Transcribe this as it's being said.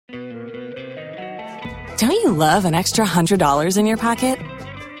Don't you love an extra $100 in your pocket?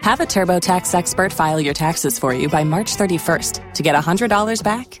 Have a TurboTax expert file your taxes for you by March 31st to get $100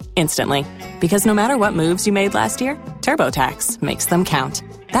 back instantly. Because no matter what moves you made last year, TurboTax makes them count.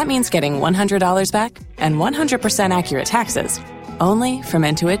 That means getting $100 back and 100% accurate taxes, only from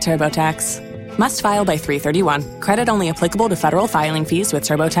Intuit TurboTax. Must file by 3/31. Credit only applicable to federal filing fees with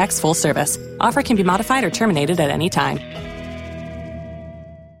TurboTax full service. Offer can be modified or terminated at any time.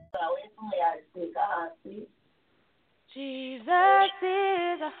 Jesus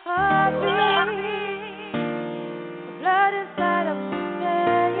is a heartbeat, the blood inside of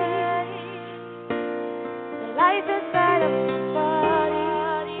my veins, the life inside of my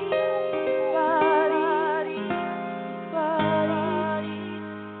body, crossing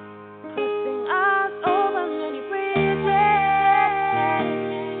us over many bridges,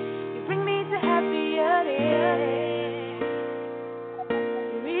 you bring me to happier days,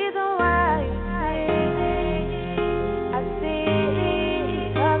 the reason why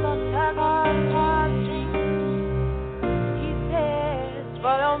you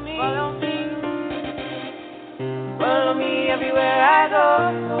follow me everywhere I go.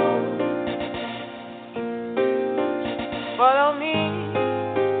 Follow me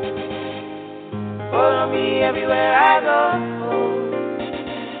everywhere I go.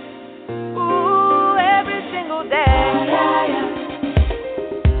 Ooh, every single day.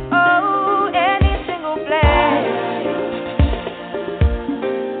 Oh, any single place.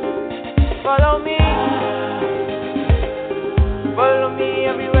 Follow me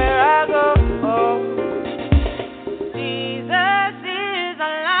everywhere I go. Oh.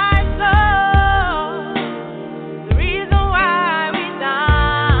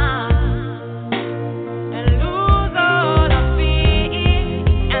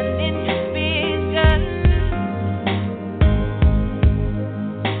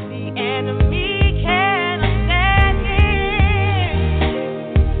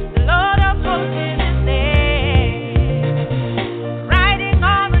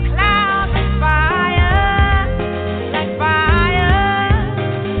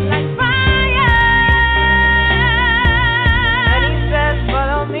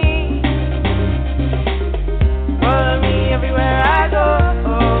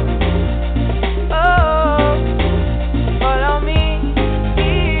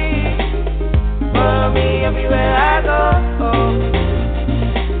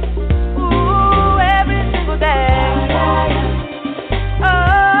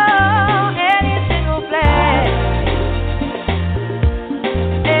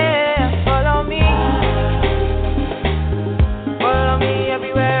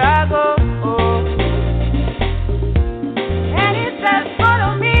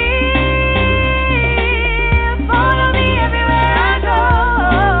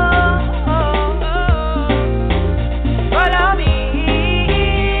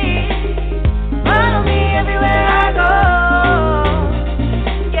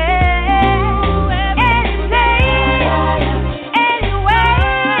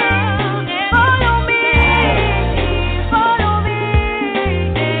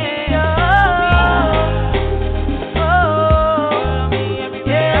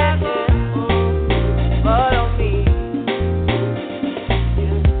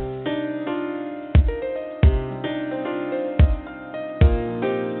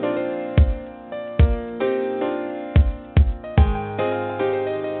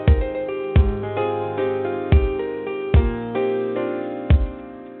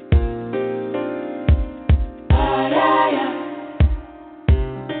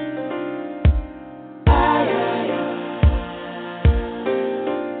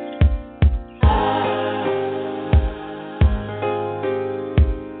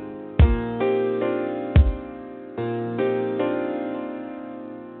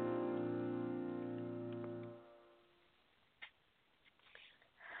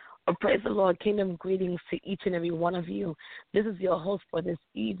 Praise the Lord. Kingdom greetings to each and every one of you. This is your host for this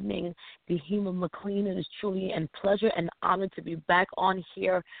evening, Dehema McLean. It is truly a pleasure and honor to be back on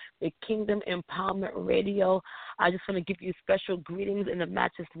here with Kingdom Empowerment Radio. I just want to give you special greetings in the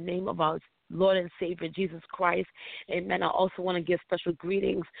matchless name of our Lord and Savior, Jesus Christ. Amen. I also want to give special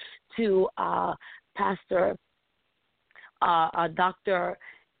greetings to Pastor Dr.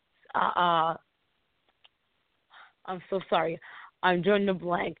 I'm so sorry. I'm drawing the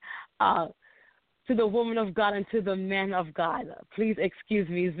blank. To the woman of God and to the man of God. Please excuse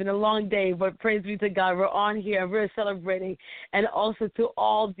me. It's been a long day, but praise be to God. We're on here. We're celebrating. And also to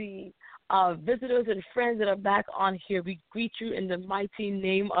all the visitors and friends that are back on here, we greet you in the mighty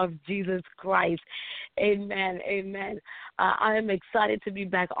name of Jesus Christ. Amen. Amen. I am excited to be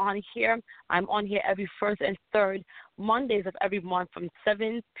back on here. I'm on here every first and third Mondays of every month from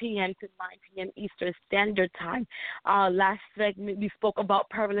 7 p.m. to 9 p.m. Eastern Standard Time. Last segment, we spoke about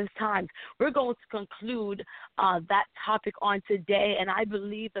perilous times. We're going to conclude that topic on today, and I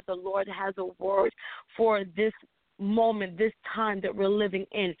believe that the Lord has a word for this moment, this time that we're living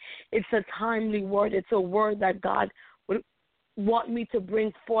in. It's a timely word. It's a word that God would want me to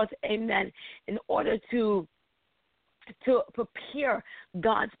bring forth, amen, in order to prepare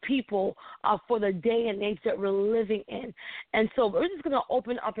God's people for the day and age that we're living in. And so we're just going to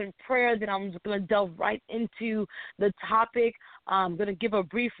open up in prayer. Then I'm just going to delve right into the topic. I'm going to give a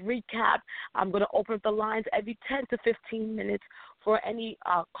brief recap. I'm going to open up the lines every 10 to 15 minutes for any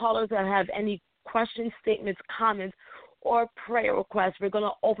callers that have any questions, statements, comments, or prayer requests. We're going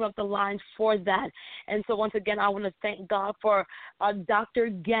to open up the lines for that. And so once again, I want to thank God for Dr.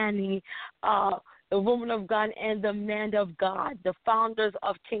 Gani, the woman of God and the man of God, the founders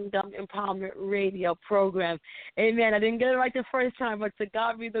of Kingdom Empowerment Radio program. Amen. I didn't get it right the first time, but to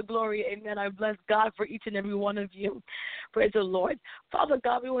God be the glory. Amen. I bless God for each and every one of you. Praise the Lord. Father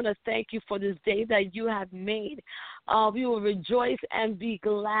God, we want to thank you for this day that you have made. We will rejoice and be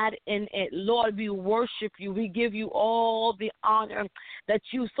glad in it. Lord, we worship you. We give you all the honor that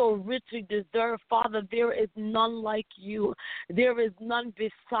you so richly deserve. Father, there is none like you. There is none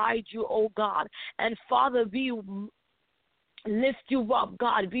beside you, oh God. And Father, we lift you up,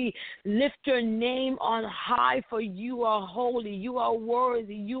 God. We lift your name on high, for you are holy, you are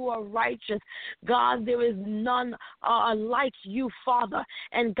worthy, you are righteous. God, there is none like you, Father.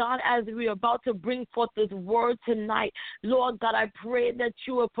 And God, as we are about to bring forth this word tonight, Lord God, I pray that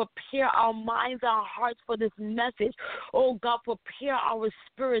you will prepare our minds, our hearts for this message. Oh God, prepare our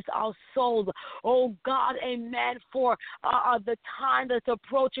spirits, our souls. Oh God, amen, for the time that's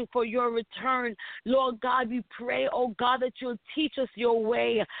approaching for your return. Lord God, we pray, oh God, that you'll teach us your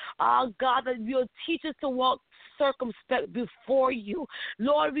way. God, that you'll teach us to walk circumspect before you.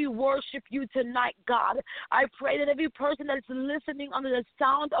 Lord, we worship you tonight, God. I pray that every person that's listening under the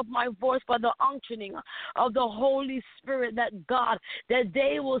sound of my voice by the unctioning of the Holy Spirit, that God, that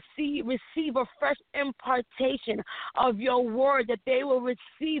they will receive a fresh impartation of your word, that they will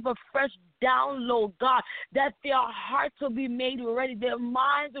receive a fresh download, God, that their hearts will be made ready, their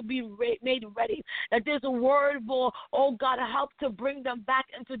minds will be made ready, that this word will, oh God, help to bring them back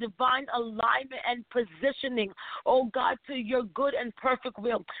into divine alignment and positioning, oh God, to your good and perfect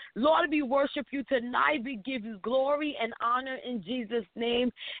will. Lord, we worship you tonight. We give you glory and honor in Jesus'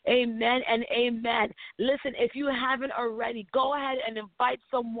 name. Amen and amen. Listen, if you haven't already, go ahead and invite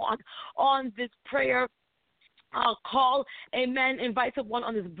someone on this prayer call, amen. Invite someone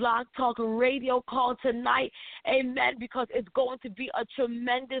on this Blog Talk Radio call tonight, amen, because it's going to be a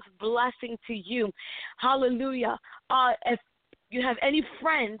tremendous blessing to you. Hallelujah. If you have any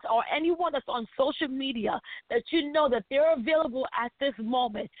friends or anyone that's on social media that you know that they're available at this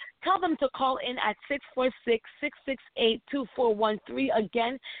moment, tell them to call in at 646-668-2413.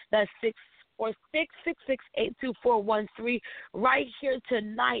 Again, that's 646-668-2413 right here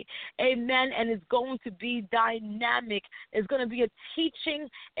tonight. Amen. And it's going to be dynamic. It's going to be a teaching,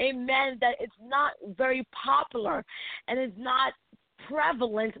 amen, that it's not very popular and it's not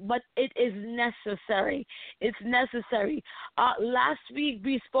prevalent, but it is necessary. It's necessary. Last week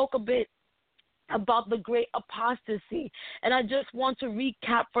we spoke a bit about the great apostasy, and I just want to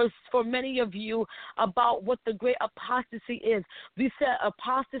recap for many of you about what the great apostasy is. We said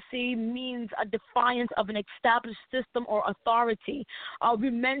apostasy means a defiance of an established system or authority. We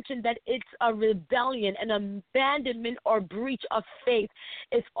mentioned that it's a rebellion, an abandonment or breach of faith.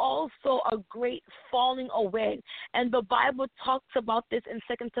 It's also a great falling away, and the Bible talks about this in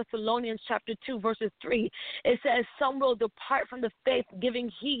 2 Thessalonians chapter 2 verses 3. It says, some will depart from the faith,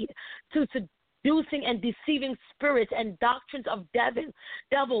 giving heed to seducing and deceiving spirits and doctrines of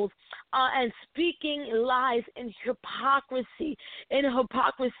devils, and speaking lies in hypocrisy.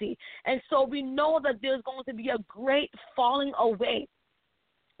 And so we know that there's going to be a great falling away,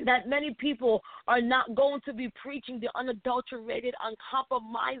 that many people are not going to be preaching the unadulterated,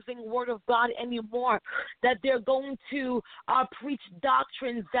 uncompromising word of God anymore, that they're going to preach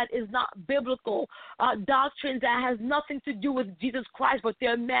doctrines that is not biblical, doctrines that has nothing to do with Jesus Christ, but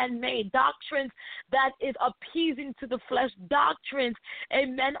they're man-made, doctrines that is appeasing to the flesh, doctrines,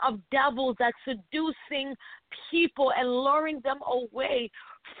 amen, of devils that's seducing people and luring them away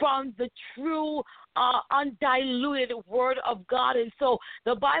from the true undiluted word of God. And so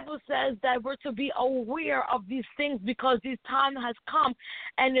the Bible says that we're to be aware of these things because this time has come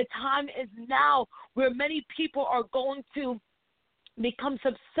and the time is now where many people are going to become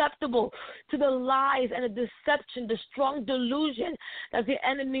susceptible to the lies and the deception, the strong delusion that the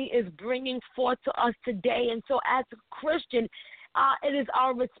enemy is bringing forth to us today. And so as a Christian, it is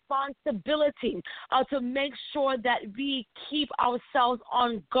our responsibility to make sure that we keep ourselves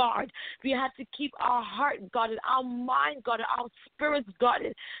on guard. We have to keep our heart guarded, our mind guarded, our spirits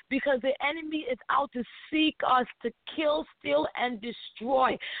guarded, because the enemy is out to seek us to kill, steal, and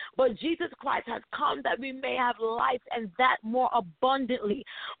destroy. But Jesus Christ has come that we may have life and that more abundantly.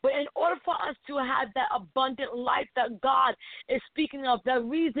 But in order for us to have that abundant life that God is speaking of, the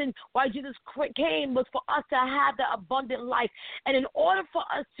reason why Jesus came was for us to have that abundant life. And in order for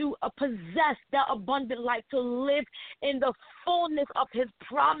us to possess that abundant life, to live in the fullness of his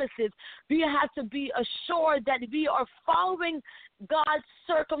promises, we have to be assured that we are following God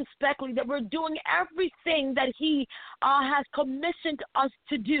circumspectly, that we're doing everything that he has commissioned us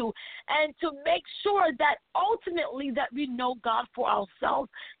to do, and to make sure that ultimately that we know God for ourselves,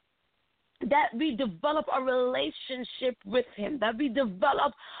 that we develop a relationship with him, that we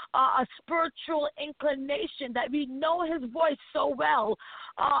develop a spiritual inclination, that we know his voice so well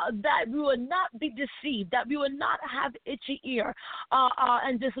that we will not be deceived, that we will not have itchy ear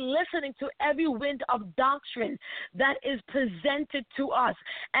and just listening to every wind of doctrine that is presented to us.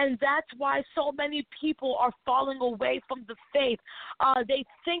 And that's why so many people are falling away from the faith. They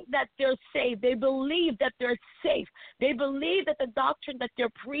think that they're saved. They believe that they're safe. They believe that the doctrine that they're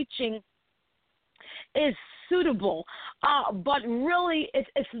preaching is suitable, but really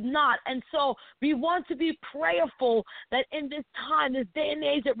it's not. And so we want to be prayerful that in this time, this day and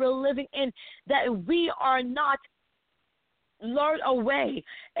age that we're living in, that we are not lured away,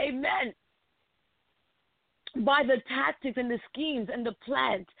 amen, by the tactics and the schemes and the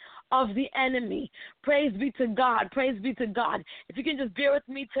plans of the enemy. Praise be to God. Praise be to God. If you can just bear with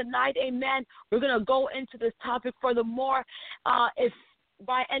me tonight, amen, we're going to go into this topic furthermore. If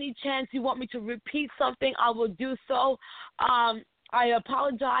by any chance you want me to repeat something, I will do so. I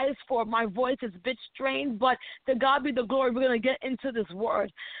apologize for my voice. It's a bit strained, but to God be the glory. We're going to get into this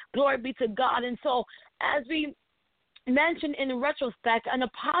word. Glory be to God. And so as we mentioned in retrospect, an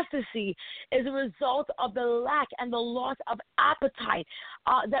apostasy is a result of the lack and the loss of appetite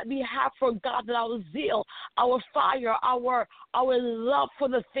that we have for God, that our zeal, our fire, our love for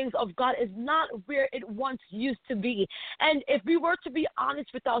the things of God is not where it once used to be. And if we were to be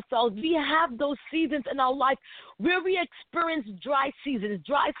honest with ourselves, we have those seasons in our life where we experience dry seasons,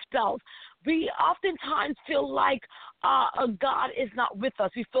 dry spells. We oftentimes feel like God is not with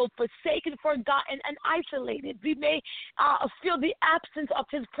us. We feel forsaken, forgotten, and isolated. We may feel the absence of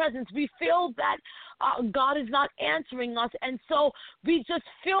his presence. We feel that God is not answering us, and so we just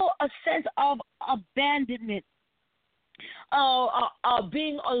feel a sense of abandonment.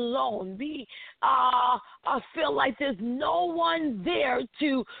 Being alone. We feel like there's no one there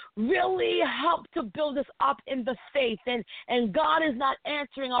to really help to build us up in the faith, and God is not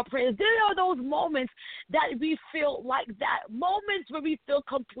answering our prayers. There are those moments that we feel like that, moments where we feel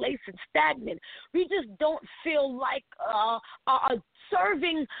complacent, stagnant. We just don't feel like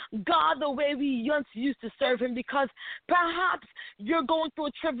serving God the way we once used to serve him, because perhaps you're going through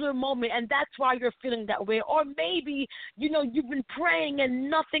a trivial moment and that's why you're feeling that way. Or maybe, you've been praying and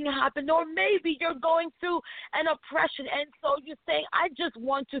nothing happened. Or maybe you're going through an oppression and so you're saying, I just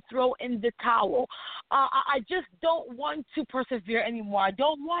want to throw in the towel. I just don't want to persevere anymore. I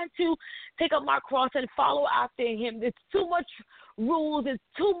don't want to take up my cross and follow after him. It's too much rules. It's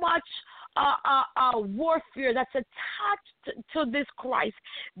too much warfare that's attached to this Christ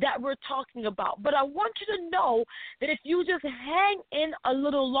that we're talking about. But I want you to know that if you just hang in a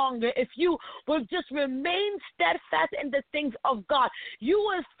little longer, if you will just remain steadfast in the things of God, you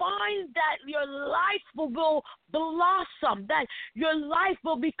will find that your life will blossom, that your life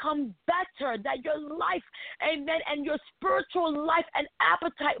will become better, that your life, amen, and your spiritual life and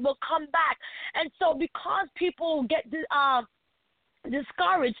appetite will come back. And so because people get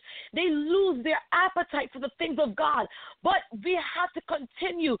discouraged, they lose their appetite for the things of God. But we have to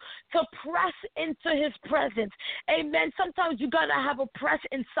continue to press into his presence. Amen. Sometimes you got to have a press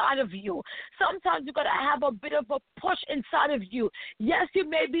inside of you. Sometimes you got to have a bit of a push inside of you. Yes, you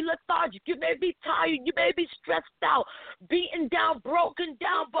may be lethargic. You may be tired. You may be stressed out, beaten down, broken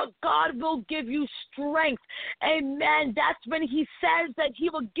down, but God will give you strength. Amen. That's when he says that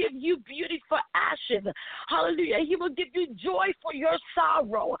he will give you beauty for ashes. Hallelujah. He will give you joy for your your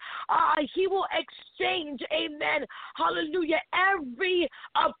sorrow. He will exchange, amen, hallelujah, every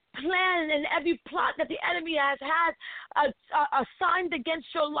plan and every plot that the enemy has had assigned against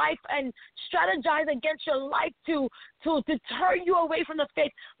your life and strategize against your life to deter you away from the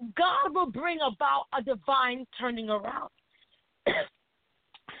faith. God will bring about a divine turning around.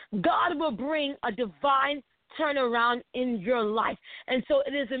 God will bring a divine turnaround in your life. And so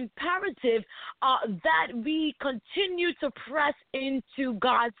it is imperative that we continue to press into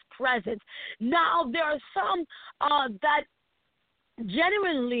God's presence. Now, there are some that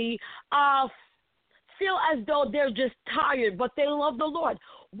genuinely feel as though they're just tired, but they love the Lord.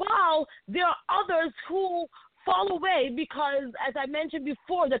 While there are others who fall away because, as I mentioned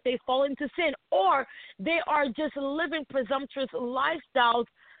before, that they fall into sin, or they are just living presumptuous lifestyles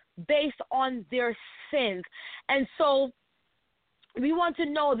based on their sins. And so we want to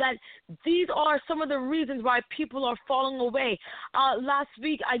know that these are some of the reasons why people are falling away. Last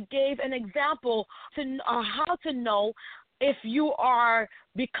week I gave an example to how to know if you are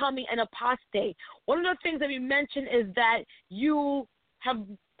becoming an apostate. One of the things that we mentioned is that you have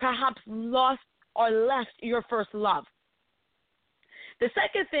perhaps lost or left your first love. The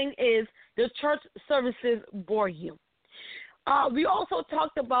second thing is the church services bore you. We also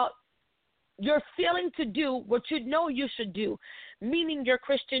talked about you're failing to do what you know you should do, meaning your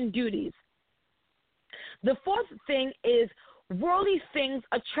Christian duties. The fourth thing is worldly things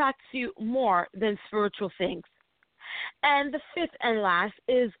attract you more than spiritual things. And the fifth and last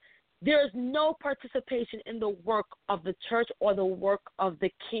is there is no participation in the work of the church or the work of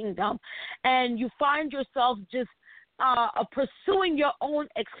the kingdom. And you find yourself just pursuing your own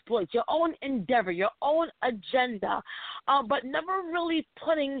exploits, your own endeavor, your own agenda, but never really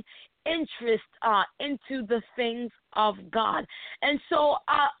putting interest into the things of God. And so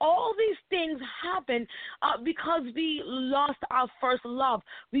all these things happen because we lost our first love.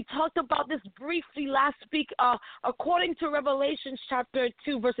 We talked about this briefly last week. According to Revelation chapter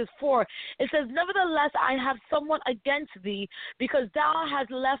 2, verses 4, it says, "Nevertheless, I have somewhat against thee, because thou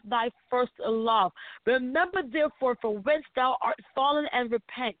hast left thy first love. Remember, therefore, from whence thou art fallen, and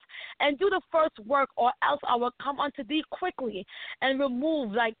repent, and do the first work, or else I will come unto thee quickly, and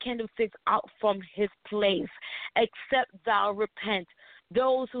remove thy candlesticks out from his place, except thou repent.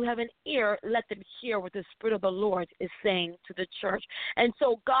 Those who have an ear, let them hear what the Spirit of the Lord is saying to the church." And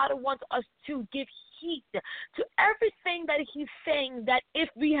so God wants us to give heed to everything that he's saying, that if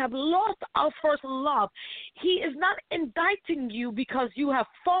we have lost our first love, he is not indicting you because you have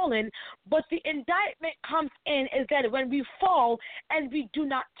fallen, but the indictment comes in is that when we fall and we do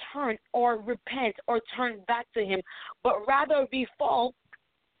not turn or repent or turn back to him, but rather we fall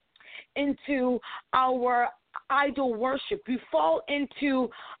into our idol worship. We fall into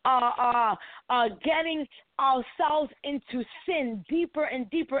getting ourselves into sin, deeper and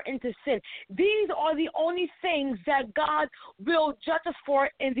deeper into sin. These are the only things that God will judge us for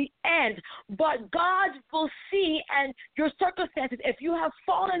in the end. But God will see and your circumstances. If you have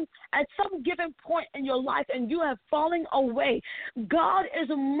fallen at some given point in your life and you have fallen away, God is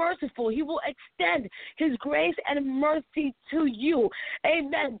merciful. He will extend his grace and mercy to you.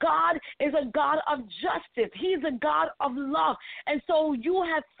 Amen. God is a God of justice. He's a God of love. And so you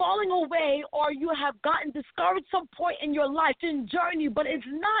have fallen away, or you have gotten discouraged some point in your life in journey, but it's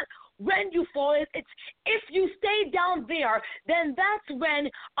not when you fall. It's if you stay down there, then that's when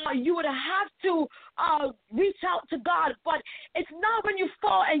you would have to reach out to God. But it's not when you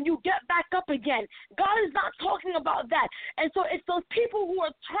fall and you get back up again. God is not talking about that. And so it's those people who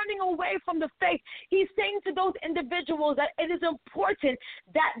are turning away from the faith. He's saying to those individuals that it is important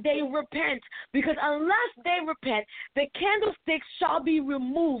that they repent, because unless they repent, the candlesticks shall be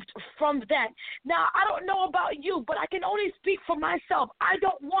removed from them. Now, I don't know about you, but I can only speak for myself. I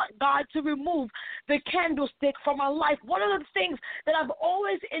don't want God to remove the candlestick from my life. One of the things that I've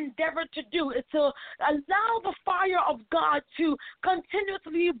always endeavored to do is to allow the fire of God to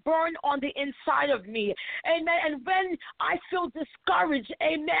continuously burn on the inside of me. Amen. And when I feel discouraged,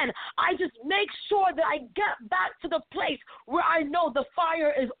 amen, I just make sure that I get back to the place where I know the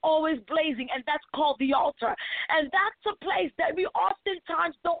fire is always blazing, and that's called the altar. And that's a place that we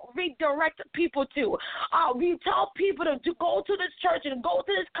oftentimes don't redirect people to. We tell people to go to this church and go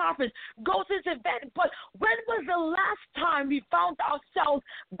to this conference, go to this event, but when was the last time we found ourselves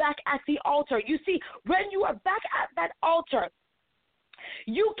back at the altar? You see, when you are back at that altar,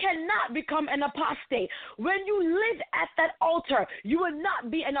 you cannot become an apostate. When you live at that altar, you will not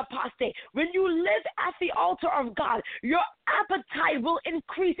be an apostate. When you live at the altar of God, your appetite will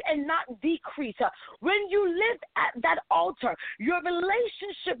increase and not decrease. When you live at that altar, your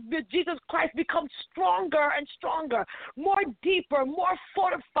relationship with Jesus Christ becomes stronger and stronger, more deeper, more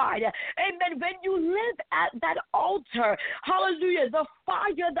fortified. Amen. When you live at that altar, hallelujah, the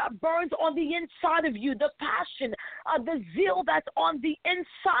fire that burns on the inside of you, the passion, the zeal that's on the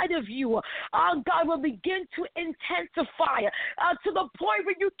inside of you, God will begin to intensify to the point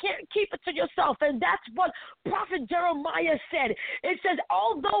where you can't keep it to yourself. And that's what Prophet Jeremiah said. It says,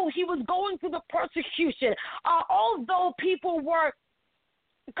 although he was going through the persecution, although people were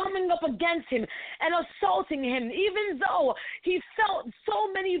coming up against him and assaulting him, even though he felt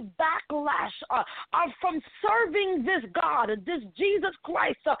so many backlash from serving this God, this Jesus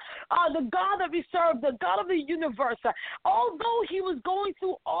Christ, the God that we serve, the God of the universe. Although he was going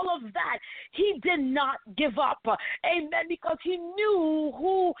through all of that, he did not give up. Amen. Because he knew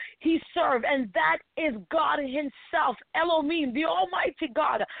who he served, and that is God himself, Elohim, the Almighty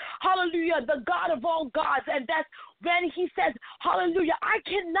God. Hallelujah, the God of all gods. And that's when he says, hallelujah, I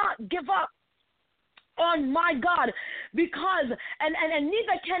cannot give up on my God, because and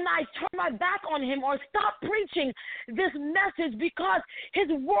neither can I turn my back on him or stop preaching this message, because his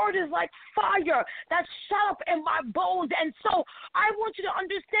word is like fire that's shut up in my bones. And so I want you to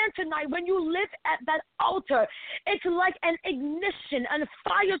understand tonight, when you live at that altar, it's like an ignition and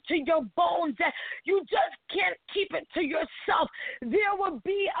fire to your bones that you just can't keep it to yourself. There will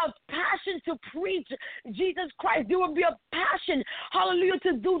be a passion to preach Jesus Christ. There will be a passion, hallelujah,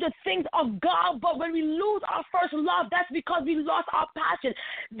 to do the things of God. But when we lose our first love, that's because we lost our passion.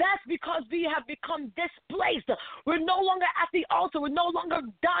 That's because we have become displaced. We're no longer at the altar. We're no longer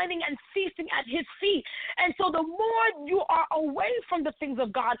dining and feasting at his feet. And so the more you are away from the things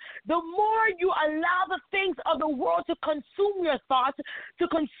of God, the more you allow the things of the world to consume your thoughts, to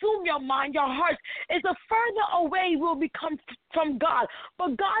consume your mind, your heart, is the further away we'll become from God.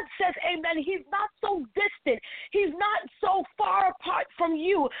 But God says, amen, he's not so distant. He's not so far apart from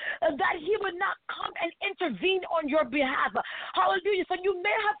you that he would not come and intervene on your behalf. Hallelujah. So you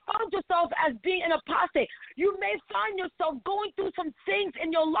may have found yourself as being an apostate. You may find yourself going through some things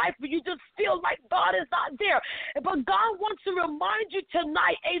in your life where you just feel like God is not there. But God wants to remind you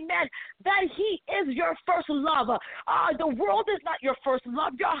tonight, amen, that he is your first love. The world is not your first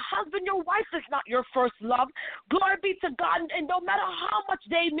love. Your husband, your wife is not your first love. Glory be to God. And no matter how much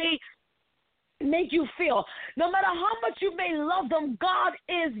they may make you feel, no matter how much you may love them, God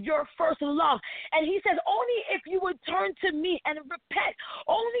is your first love. And he says, only if you would turn to me and repent,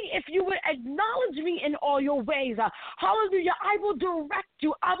 only if you would acknowledge me in all your ways, hallelujah, I will direct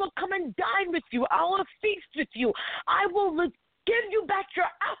you. I will come and dine with you. I will feast with you. I will give you back your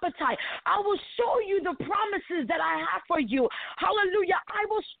appetite. I will show you the promises that I have for you. Hallelujah. I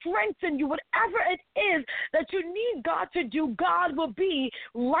will strengthen you. Whatever it is that you need God to do, God will be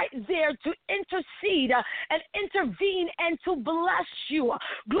right there to intercede and intervene and to bless you.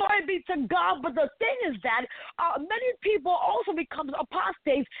 Glory be to God. But the thing is that many people also become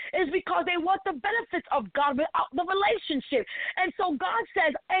apostates is because they want the benefits of God without the relationship. And so God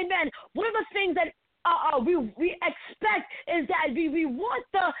says, amen, one of the things that we expect is that we want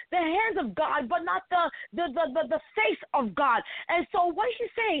the hands of God, but not the face of God. And so what he's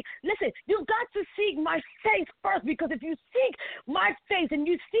saying, listen, you've got to seek my face first, because if you seek my face and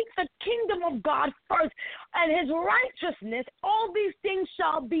you seek the kingdom of God first and his righteousness, all these things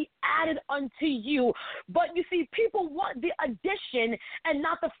shall be added unto you. But you see, people want the addition and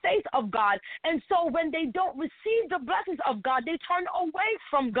not the face of God. And so when they don't receive the blessings of God, they turn away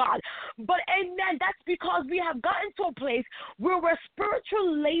from God. But amen, that's because we have gotten to a place where we're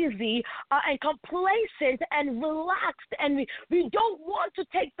spiritually lazy and complacent and relaxed, and we don't want to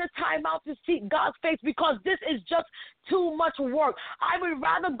take the time out to seek God's face because this is just too much work. I would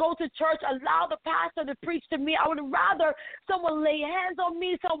rather go to church, allow the pastor to preach to me. I would rather someone lay hands on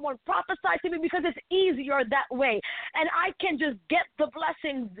me, someone prophesy to me, because it's easier that way. And I can just get the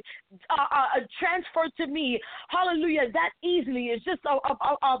blessings transferred to me, hallelujah, that easily. It's just a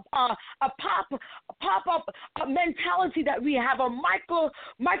pop-up mentality that we have, a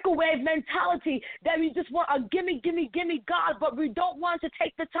microwave mentality that we just want a gimme God, but we don't want to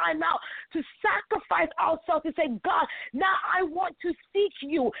take the time out to sacrifice ourselves to say, God, Now I want to seek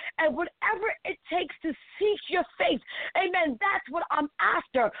you, and whatever it takes to seek your face, amen, that's what I'm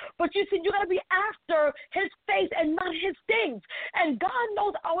after. But you see, you got to be after his face and not his things. And God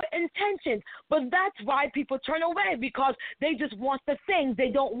knows our intentions, but that's why people turn away, because they just want the things. They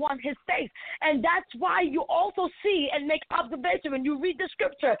don't want his face. And that's why you also see and make observation when you read the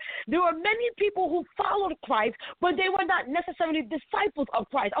scripture. There were many people who followed Christ, but they were not necessarily disciples of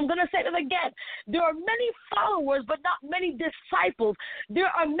Christ. I'm going to say that again. There are many followers, but not many disciples.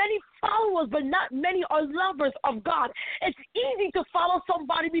 There are many followers, but not many are lovers of God. It's easy to follow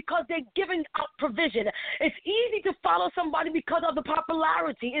somebody because they're giving out provision. It's easy to follow somebody because of the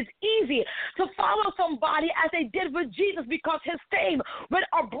popularity. It's easy to follow somebody as they did with Jesus because his fame went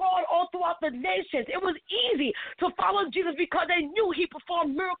abroad all throughout the nations. It was easy to follow Jesus because they knew he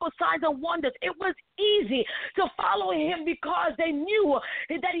performed miracles, signs, and wonders. It was easy to follow him because they knew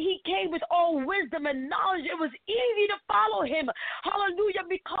that he came with all wisdom and knowledge. It was easy to follow him, hallelujah,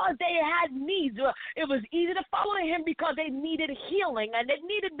 because they had needs. It was easy to follow him because they needed healing and they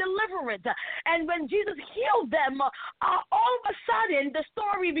needed deliverance. And when Jesus healed them, all of a sudden the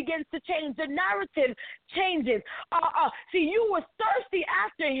story begins to change. The narrative changes. See, you were thirsty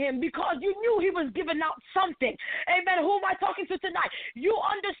after him because you knew he was giving out something. Amen. Who am I talking to tonight? You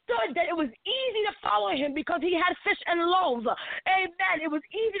understood that it was easy to follow him because he had fish and loaves. Amen. It was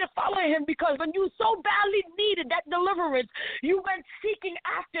easy to follow him because when you so badly needed that deliverance, you went seeking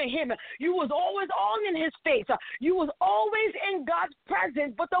after him. You was always on in his face. You was always in God's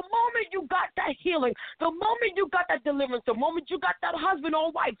presence. But the moment you got that healing, the moment you got that deliverance, the moment you got that husband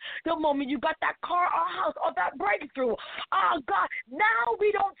or wife, the moment you got that car or house or that breakthrough, God, now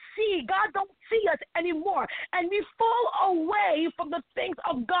we don't see. God don't see us anymore. And we fall away from the things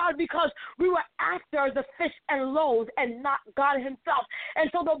of God because we were after the fish and loaves and not God himself. And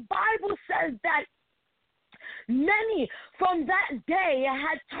so the Bible says that many from that day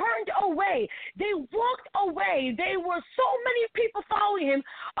had turned away. They walked away. There were so many people following him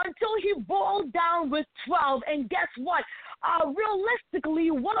until he boiled down with 12. And guess what? Realistically,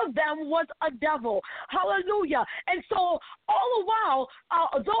 one of them was a devil. Hallelujah. And so all the while,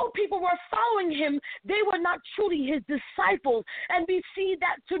 though people were following him, they were not truly his disciples. And we see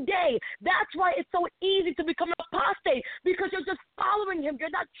that today. That's why it's so easy to become an apostate, because you're just following him.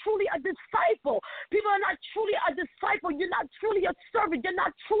 You're not truly a disciple. People are not truly a disciple. You're not truly a servant. You're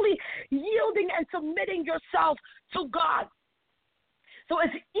not truly yielding and submitting yourself to God. So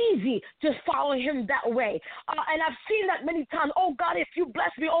it's easy to follow him that way. And I've seen that many times. Oh, God, if you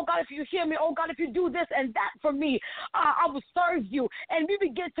bless me. Oh, God, if you hear me. Oh, God, if you do this and that for me, I will serve you. And we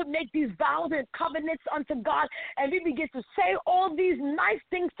begin to make these vows and covenants unto God. And we begin to say all these nice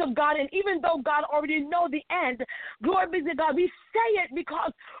things to God. And even though God already knows the end, glory be to God, we say it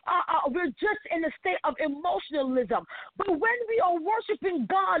because we're just in a state of emotionalism. But when we are worshiping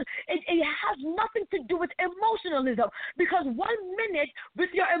God, it has nothing to do with emotionalism. Because 1 minute,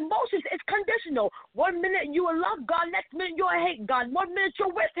 with your emotions, it's conditional. 1 minute you will love God, next minute you will hate God. 1 minute you're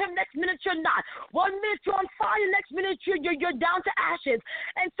with him, next minute you're not. 1 minute you're on fire, next minute you're down to ashes.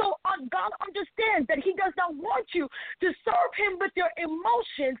 And so God understands that he does not want you to serve him with your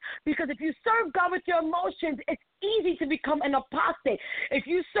emotions, because if you serve God with your emotions, it's easy to become an apostate. If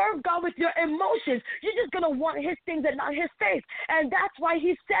you serve God with your emotions, you're just going to want his things and not his face. And that's why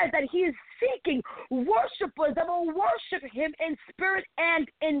he says that he is seeking worshipers that will worship him in spirit and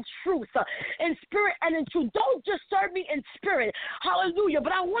in truth. In spirit and in truth. Don't just serve me in spirit. Hallelujah.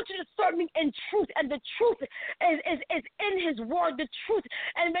 But I want you to serve me in truth. And the truth is in his word, the truth.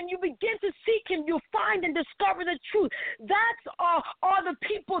 And when you begin to seek him, you'll find and discover the truth. That's are the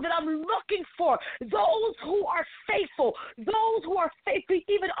people that I'm looking for. Those who are faithful. Those who are faithful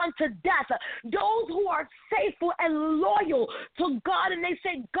even unto death. Those who are faithful and loyal to God. And they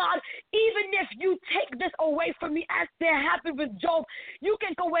say, God, even if you take this away from me, as there happened with Job, you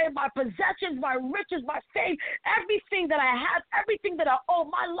can go away my possessions, my riches, my fame, everything that I have, everything that I owe,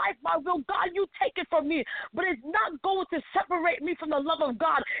 my life, my will. God, you take it from me. But it's not going to separate me from the love of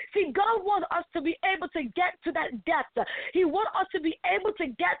God. See, God wants us to be able to get to that depth. He wants us to be able to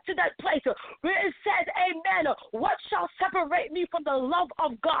get to that place where it says, amen, what shall separate me from the love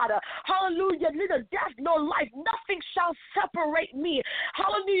of God? Hallelujah. Neither death nor life, nothing shall separate me.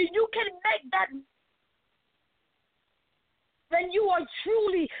 Hallelujah. You can make that when you are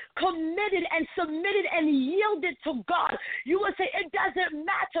truly committed and submitted and yielded to God, you will say, it doesn't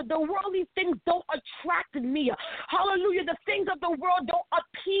matter. The worldly things don't attract me. Hallelujah. The things of the world don't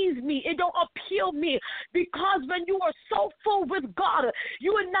appease me. It don't appeal me. Because when you are so full with God,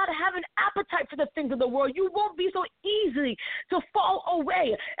 you will not have an appetite for the things of the world. You won't be so easily to fall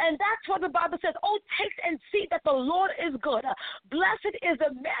away. And that's what the Bible says, oh, taste and see that the Lord is good. Blessed is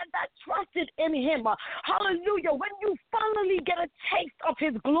the man that trusted in him. Hallelujah. When you finally get a taste of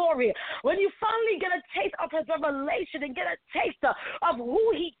his glory, when you finally get a taste of his revelation and get a taste of who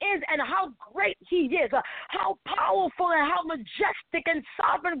he is and how great he is, how powerful and how majestic and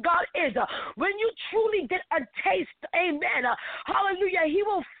sovereign God is, when you truly get a taste, amen, hallelujah, he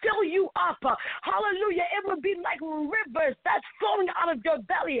will fill you up. Hallelujah. It will be like rivers that's flowing out of your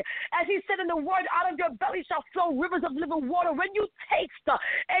belly. As he said in the word, out of your belly shall flow rivers of living water. When you taste,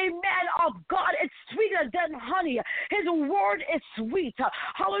 amen, of God, it's sweeter than honey. His word is sweet.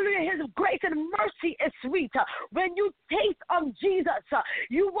 Hallelujah. His grace and mercy is sweet. When you taste of Jesus,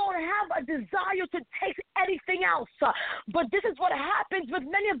 you won't have a desire to taste anything else. But this is what happens with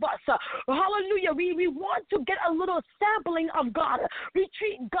many of us. Hallelujah. We want to get a little sampling of God. We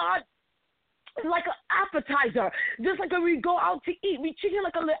treat God like an appetizer. Just like when we go out to eat, we treat it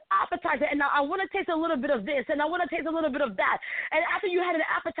like a little appetizer. And now I want to taste a little bit of this, and I want to taste a little bit of that. And after you had an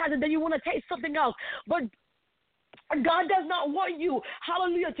appetizer, then you want to taste something else. But God does not want you,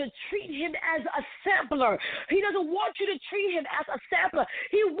 hallelujah, to treat him as a sampler. He doesn't want you to treat him as a sampler.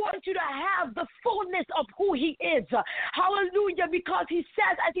 He wants you to have the fullness of who he is. Hallelujah, because he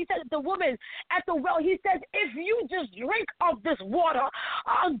says, as he said to the woman at the well, he says, if you just drink of this water,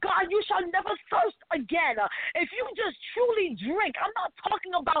 God, you shall never thirst again. If you just truly drink, I'm not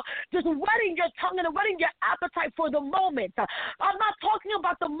talking about just wetting your tongue and wetting your appetite for the moment. I'm not talking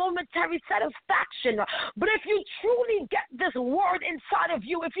about the momentary satisfaction. But if you truly get this word inside of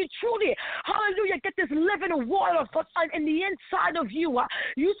you, if you truly, hallelujah, get this living water in the inside of you,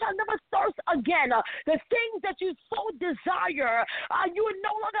 you shall never thirst again. The things that you so desire, you will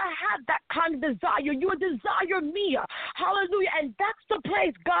no longer have that kind of desire. You will desire me. Hallelujah. And that's the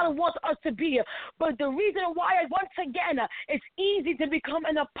place God wants us to be. But the reason why, once again, it's easy to become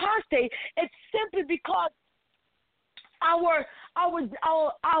an apostate, it's simply because our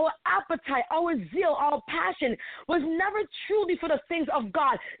appetite, our zeal, our passion was never truly for the things of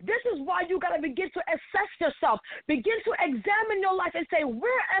God. This is why you got to begin to assess yourself. Begin to examine your life and say,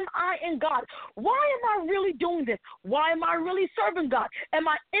 where am I in God? Why am I really doing this? Why am I really serving God? Am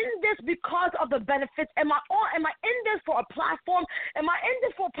I in this because of the benefits? Am I in this for a platform? Am I in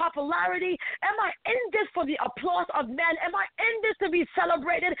this for popularity? Am I in this for the applause of men? Am I in this to be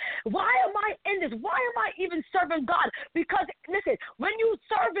celebrated? Why am I in this? Why am I even serving God? Because, listen, when you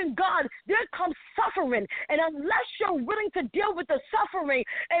serving God, there comes suffering. And unless you're willing to deal with the suffering,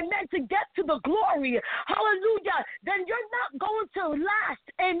 amen, to get to the glory, hallelujah, then you're not going to last,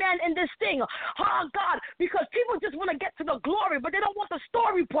 amen, in this thing. Oh, God, because people just want to get to the glory, but they don't want the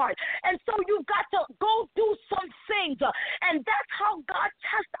story part. And so you've got to go through some things. And that's how God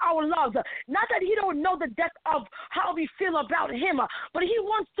tests our love. Not that he don't know the depth of how we feel about him, but he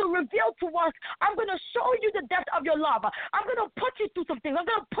wants to reveal to us, I'm going to show you the depth of your love. I'm going to put you through some things. I'm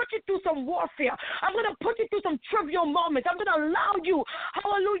going to put you through some warfare. I'm going to put you through some trivial moments. I'm going to allow you,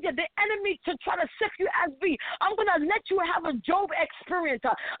 hallelujah, the enemy to try to sift you as wheat. I'm going to let you have a Job experience.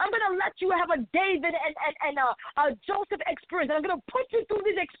 I'm going to let you have a David and a Joseph experience. And I'm going to put you through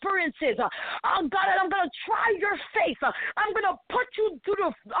these experiences. God, and I'm going to try your faith. I'm going to put you through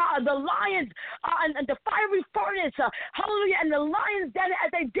the lions and the fiery furnace. Hallelujah. And the lions den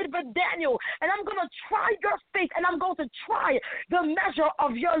as they did with Daniel. And I'm going to try your faith. And I'm going to try the measure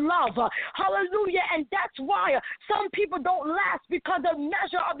of your love. Hallelujah. And that's why some people don't last, because the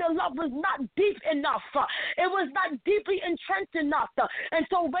measure of their love was not deep enough. It was not deeply entrenched enough. And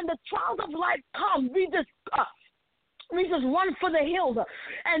so when the trials of life come, we just run for the hills.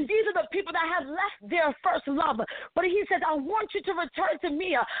 And these are the people that have left their first love. But he says, I want you to return to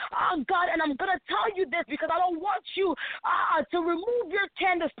me, God, and I'm going to tell you this because I don't want you to remove your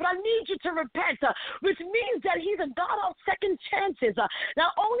tenders, but I need you to repent, which means that he's a God of second chances.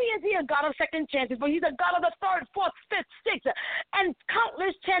 Not only is he a God of second chances, but he's a God of the third, fourth, fifth, sixth, and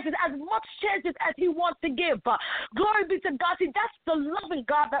countless chances, as much chances as he wants to give. Glory be to God. See, that's the loving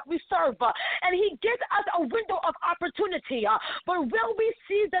God that we serve. And he gives us a window of opportunity opportunity, but will we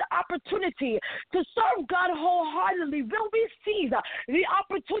seize that opportunity to serve God wholeheartedly? Will we seize the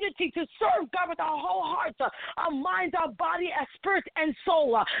opportunity to serve God with our whole heart, our mind, our body, our spirit, and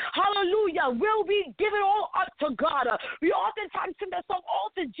soul? Hallelujah. Will we give it all up to God? We oftentimes sing that song,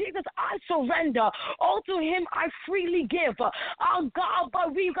 all to Jesus I surrender, all to Him I freely give. God,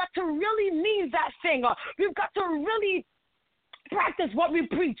 but we've got to really mean that thing. We've got to really practice what we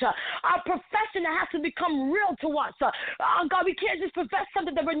preach. Our profession has to become real to us. God, we can't just profess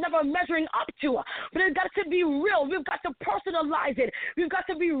something that we're never measuring up to, but it's got to be real. We've got to personalize it. We've got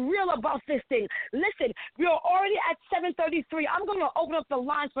to be real about this thing. Listen, we are already at 7:33. I'm going to open up the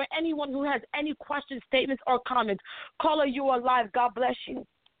lines for anyone who has any questions, statements, or comments. Caller, you are live. God bless you.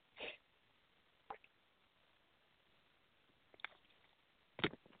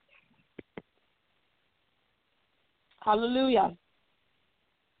 Hallelujah.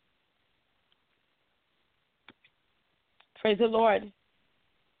 Praise the Lord.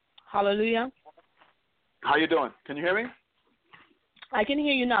 Hallelujah. How you doing? Can you hear me? I can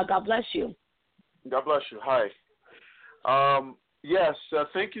hear you now. God bless you. God bless you. Hi. Yes,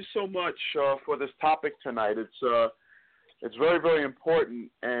 thank you so much for this topic tonight. It's very, very important.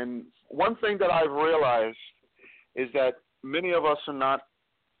 And one thing that I've realized is that many of us are not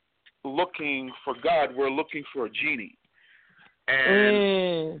looking for God. We're looking for a genie.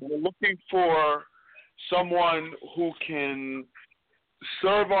 And we're looking for someone who can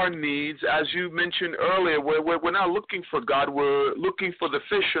serve our needs. As you mentioned earlier, we're not looking for God. We're looking for the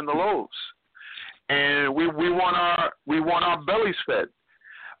fish and the loaves. And we want our bellies fed,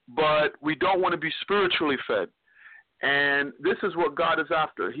 but we don't want to be spiritually fed. And this is what God is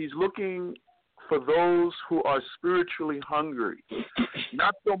after. He's looking for those who are spiritually hungry,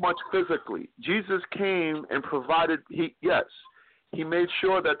 not so much physically. Jesus came and provided, he made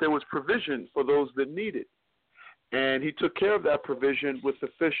sure that there was provision for those that needed. And he took care of that provision with the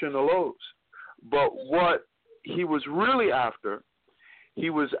fish and the loaves. But what he was really after, he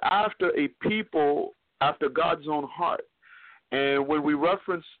was after a people after God's own heart. And when we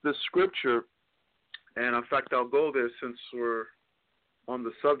reference the scripture, and in fact I'll go there since we're on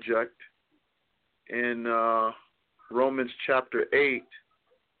the subject, in Romans chapter 8,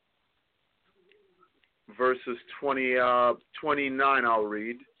 verses 29, I'll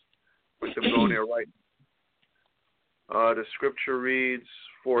read. Which I'm going there right now. The scripture reads,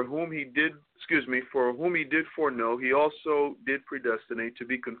 For whom he did foreknow, he also did predestinate to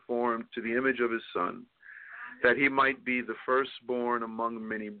be conformed to the image of his Son, that he might be the firstborn among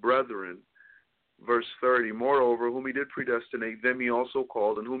many brethren. Verse 30, Moreover, whom he did predestinate, them he also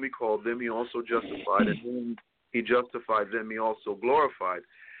called, and whom he called, them he also justified, and whom he justified, them he also glorified.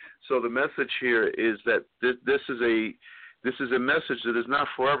 So the message here is that this is a message that is not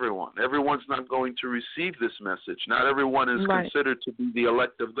for everyone. Everyone's not going to receive this message. Not everyone is considered to be the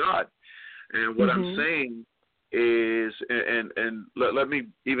elect of God. And what I'm saying is, and let me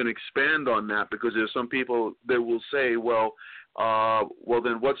even expand on that, because there's some people that will say, well,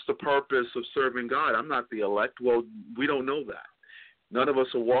 then what's the purpose of serving God? I'm not the elect. Well, we don't know that. None of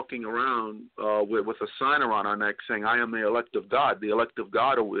us are walking around with a sign around our neck saying, I am the elect of God. The elect of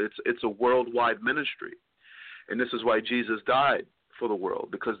God, it's a worldwide ministry. And this is why Jesus died for the world,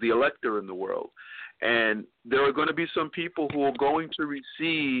 because the elect are in the world. And there are going to be some people who are going to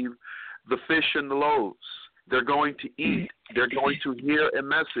receive the fish and the loaves. They're going to eat. They're going to hear a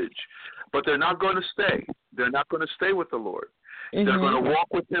message. But they're not going to stay. They're not going to stay with the Lord. They're going to walk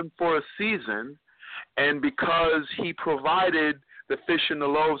with him for a season. And because he provided the fish and the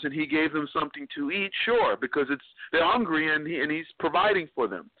loaves and he gave them something to eat, sure, because they're hungry and he's providing for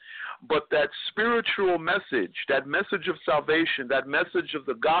them. But that spiritual message, that message of salvation, that message of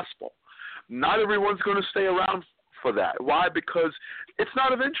the gospel, not everyone's going to stay around for that. Why? Because it's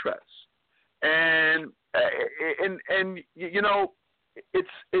not of interest. And you know,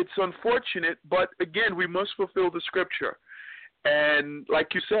 it's unfortunate, but again, we must fulfill the scripture. And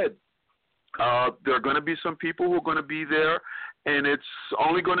like you said, there are going to be some people who are going to be there, and it's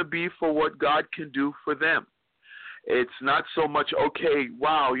only going to be for what God can do for them. It's not so much, okay,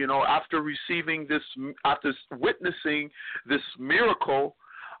 wow, you know, after receiving this, after witnessing this miracle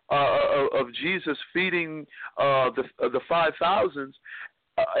of Jesus feeding the 5,000s,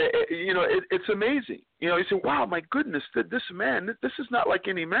 you know, it's amazing. You know, you say, wow, my goodness, this man, this is not like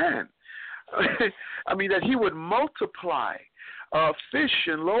any man. I mean, that he would multiply fish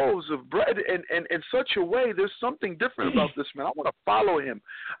and loaves of bread in such a way. There's something different about this man. I want to follow him.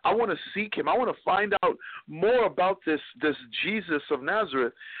 I want to seek him. I want to find out more about this Jesus of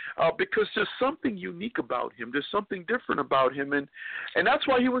Nazareth, because there's something unique about him. There's something different about him, and that's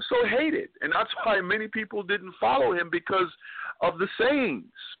why he was so hated, and that's why many people didn't follow him, because of the sayings,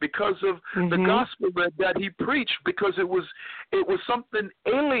 because of the gospel that he preached, because it was something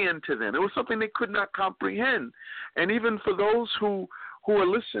alien to them. It was something they could not comprehend. And even for those who are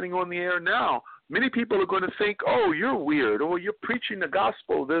listening on the air now, many people are going to think, oh, you're weird, or you're preaching the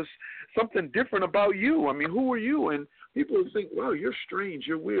gospel. There's something different about you. I mean, who are you? And people will think, well, you're strange,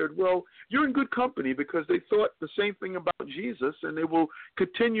 you're weird. Well, you're in good company, because they thought the same thing about Jesus, and they will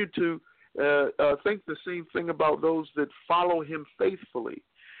continue to think the same thing about those that follow him faithfully.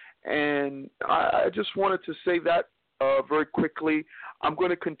 And I just wanted to say that very quickly. I'm going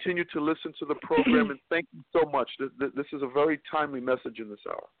to continue to listen to the program, and thank you so much. This is a very timely message in this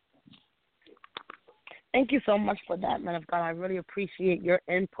hour. Thank you so much for that, man of God. I really appreciate your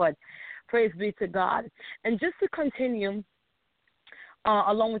input. Praise be to God. And just to continue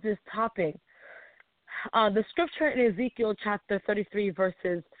along with this topic, the scripture in Ezekiel chapter 33,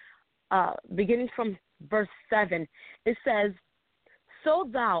 verses beginning from verse 7, it says, "So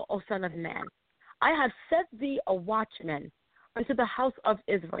thou, O son of man, I have set thee a watchman unto the house of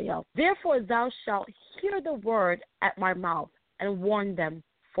Israel. Therefore thou shalt hear the word at my mouth and warn them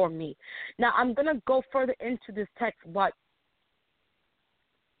for me." Now I'm going to go further into this text, but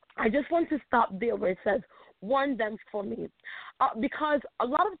I just want to stop there where it says, warn them for me. Because a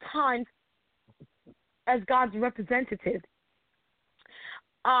lot of times, as God's representative,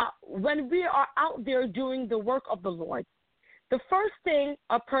 when we are out there doing the work of the Lord, the first thing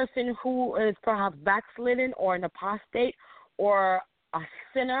a person who is perhaps backslidden or an apostate or a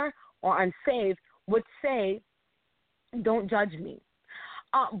sinner or unsaved would say, don't judge me.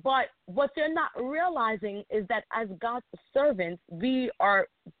 But what they're not realizing is that as God's servants, we are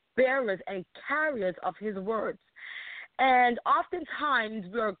bearers and carriers of his words. And oftentimes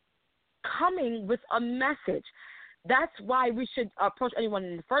we're coming with a message. That's why we should approach anyone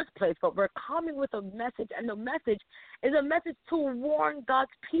in the first place, but we're coming with a message, and the message is a message to warn God's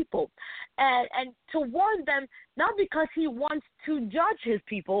people, and to warn them not because he wants to judge his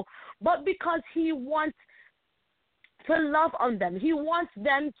people, but because he wants to love on them. He wants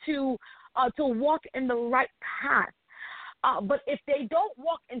them to walk in the right path. But if they don't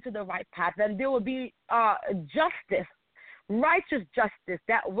walk into the right path, then there will be justice, righteous justice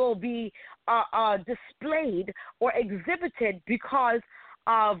that will be displayed or exhibited because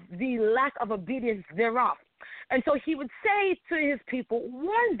of the lack of obedience thereof. And so he would say to his people,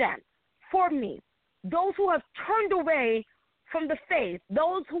 warn them for me, those who have turned away from the faith,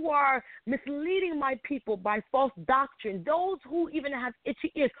 those who are misleading my people by false doctrine, those who even have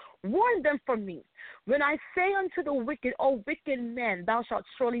itchy ears, warn them from me. When I say unto the wicked, O wicked man, thou shalt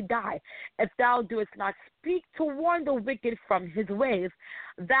surely die, if thou doest not speak to warn the wicked from his ways,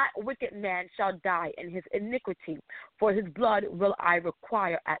 that wicked man shall die in his iniquity, for his blood will I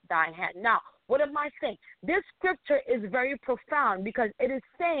require at thy hand. Now, what am I saying? This scripture is very profound, because it is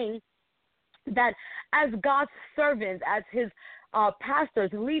saying that as God's servants, as his pastors,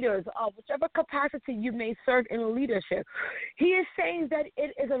 leaders, whichever capacity you may serve in leadership, he is saying that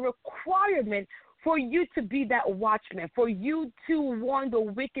it is a requirement for you to be that watchman, for you to warn the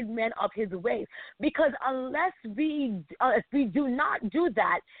wicked man of his ways. Because unless if we do not do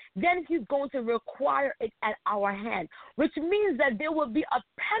that, then he's going to require it at our hand, which means that there will be a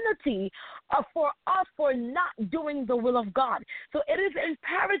penalty for us for not doing the will of God. So it is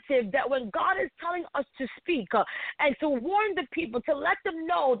imperative that when God is telling us to speak and to warn the people, to let them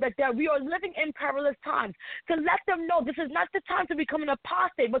know that we are living in perilous times, to let them know this is not the time to become an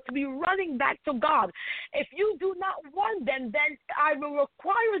apostate, but to be running back to God. If you do not warn them, then I will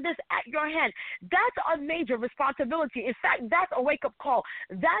require this at your hand. That's a major responsibility. In fact, that's a wake-up call.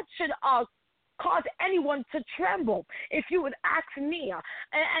 That should cause anyone to tremble, if you would ask me.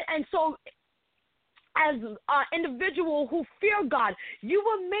 And so, as an individual who fear God, you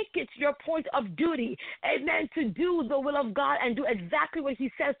will make it your point of duty, amen, to do the will of God and do exactly what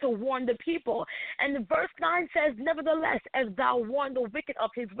he says to warn the people. And verse 9 says, nevertheless, as thou warn the wicked of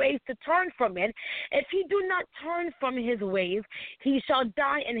his ways to turn from it, if he do not turn from his ways, he shall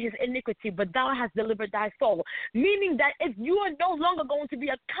die in his iniquity, but thou hast delivered thy soul. Meaning that if you are no longer going to be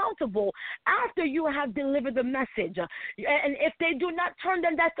accountable after you have delivered the message, and if they do not turn,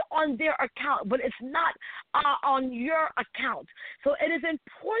 then that's on their account, but it's not on your account. So it is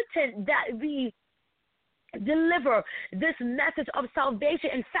important that we deliver this message of salvation.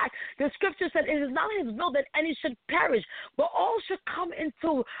 In fact, the scripture said it is not his will that any should perish, but all should come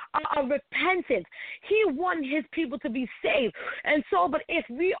into a repentance. He wants his people to be saved. And so, but if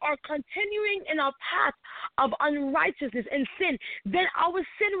we are continuing in our path of unrighteousness and sin, then our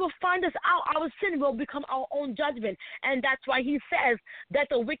sin will find us out. Our sin will become our own judgment. And that's why he says that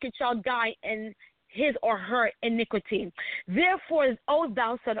the wicked shall die in his or her iniquity. Therefore, O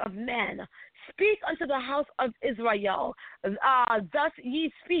thou son of man, speak unto the house of Israel. Thus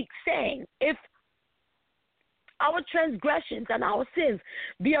ye speak, saying, if our transgressions and our sins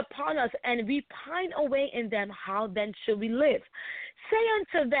be upon us, and we pine away in them, how then should we live?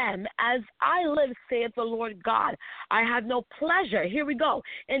 Say unto them, as I live, saith the Lord God, I have no pleasure, here we go,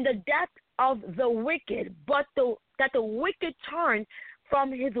 in the death of the wicked, but that the wicked turn from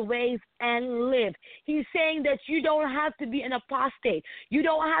his ways and live. He's saying that you don't have to be an apostate. You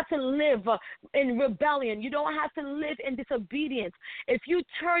don't have to live in rebellion. You don't have to live in disobedience. If you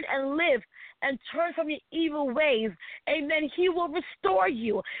turn and live and turn from your evil ways, amen, he will restore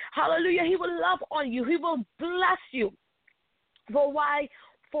you. Hallelujah. He will love on you. He will bless you. For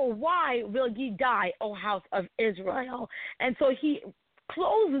why will ye die, O house of Israel? And so he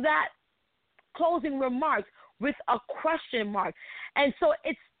closed that closing remarks with a question mark. And so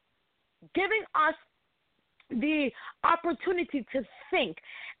it's giving us the opportunity to think.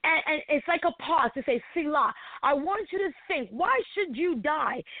 And it's like a pause to say, Selah, I want you to think, why should you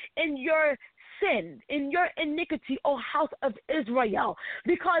die in your sin, in your iniquity, O house of Israel?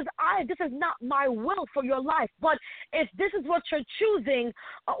 Because this is not my will for your life. But if this is what you're choosing,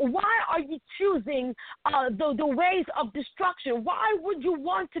 why are you choosing the ways of destruction? Why would you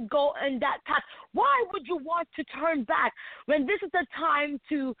want to go in that path? Why would you want to turn back when this is the time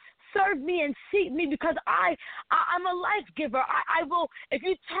to serve me and seek me? Because I'm a life giver. I will, if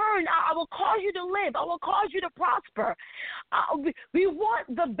you turn, I will cause you to live. I will cause you to prosper. We want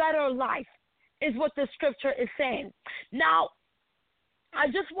the better life, is what the scripture is saying. Now, I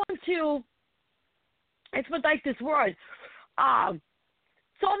just want to expedite this word.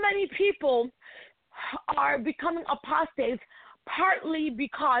 So many people are becoming apostates partly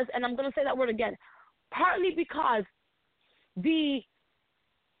because, and I'm going to say that word again, partly because the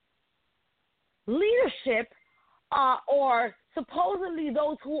leadership or supposedly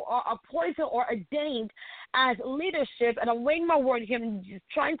those who are appointed or ordained as leadership, and I'm weighing my word here, I'm just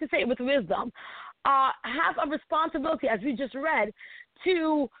trying to say it with wisdom, have a responsibility, as we just read,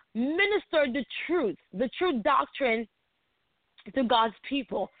 to minister the true doctrine to God's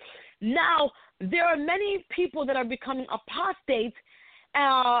people. Now, there are many people that are becoming apostates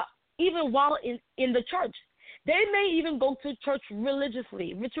even while in the church. They may even go to church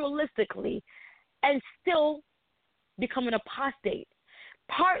religiously, ritualistically, and still become an apostate,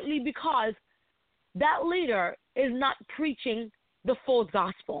 partly because that leader is not preaching the full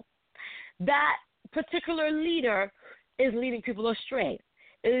gospel. That particular leader is leading people astray,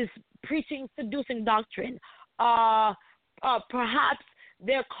 is preaching seducing doctrine. Perhaps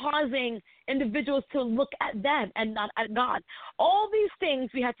they're causing individuals to look at them and not at God. All these things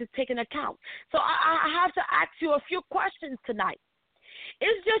we have to take into account. So I have to ask you a few questions tonight.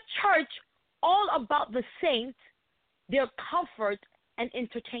 Is your church all about the saints, their comfort, and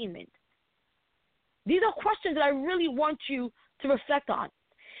entertainment? These are questions that I really want you to reflect on.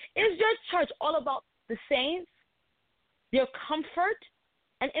 Is your church all about the saints, their comfort,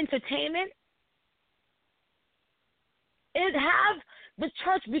 and entertainment? Have the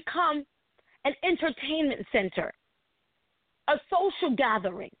church become an entertainment center, a social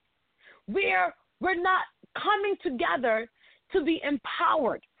gathering, where we're not coming together to be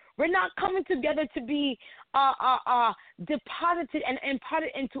empowered? We're not coming together to be deposited and imparted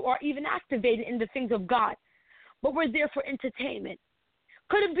into or even activated in the things of God, but we're there for entertainment.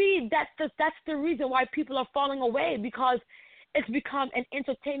 Could it be that that's the reason why people are falling away, because it's become an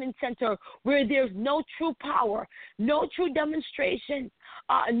entertainment center where there's no true power, no true demonstration,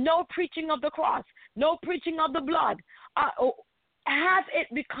 no preaching of the cross, no preaching of the blood? Have it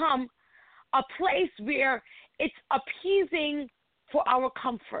become a place where it's appeasing for our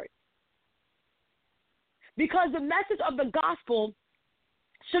comfort? Because the message of the gospel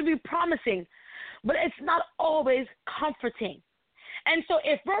should be promising, but it's not always comforting. And so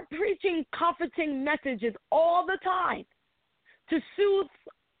if we're preaching comforting messages all the time to soothe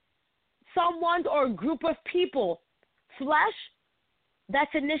someone or a group of people, flesh,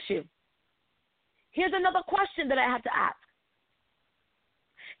 that's an issue. Here's another question that I have to ask.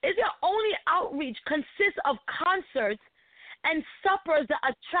 Is your only outreach consist of concerts and suppers that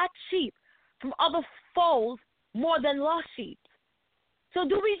attract sheep from other folds more than lost sheep? So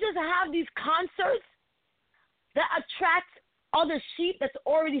do we just have these concerts that attracts other sheep that's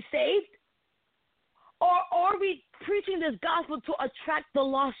already saved? Or are we preaching this gospel to attract the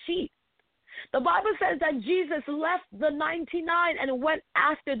lost sheep? The Bible says that Jesus left the 99 and went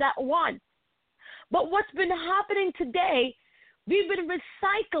after that one. But what's been happening today, we've been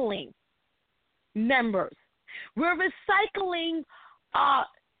recycling members. We're recycling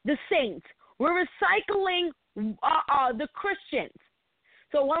the saints. We're recycling the Christians.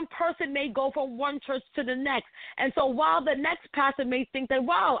 So one person may go from one church to the next. And so while the next pastor may think that,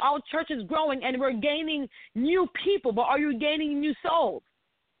 wow, our church is growing and we're gaining new people, but are you gaining new souls?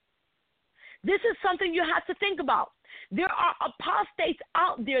 This is something you have to think about. There are apostates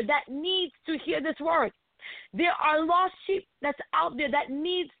out there that needs to hear this word. There are lost sheep that's out there that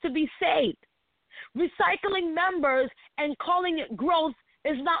needs to be saved. Recycling members and calling it growth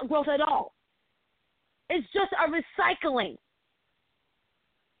is not growth at all. It's just a recycling.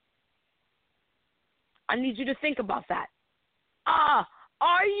 I need you to think about that.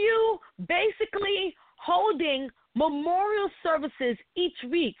 Are you basically holding memorial services each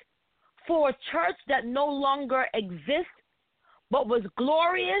week for a church that no longer exists but was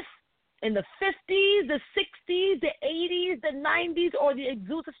glorious in the 50s, the 60s, the 80s, the 90s, or the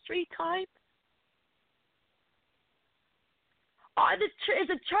Azusa Street time? Is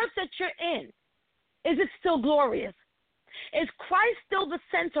the church that you're in, is it still glorious? Is Christ still the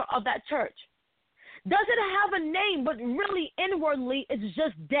center of that church? Does it have a name, but really inwardly it's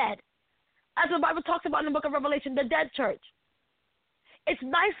just dead? As the Bible talks about in the book of Revelation, the dead church. It's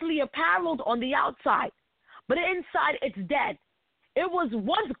nicely appareled on the outside, but inside it's dead. It was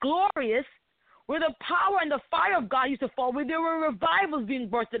once glorious, where the power and the fire of God used to fall, where there were revivals being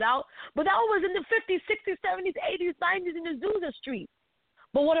birthed out, but that was in the 50s, 60s, 70s, 80s, 90s in the Azusa Street.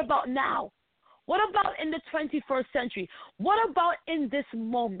 But what about now? What about in the 21st century? What about in this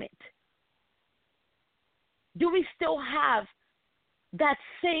moment? Do we still have that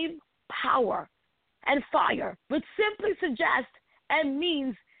same power and fire, which simply suggests and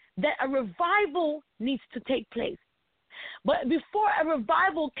means that a revival needs to take place? But before a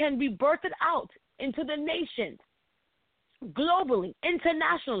revival can be birthed out into the nations, globally,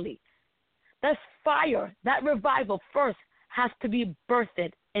 internationally, that fire, that revival first has to be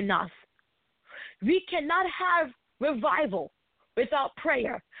birthed in us. We cannot have revival without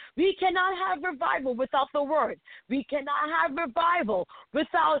prayer. We cannot have revival without the word. We cannot have revival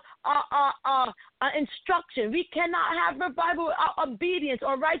without instruction. We cannot have revival without obedience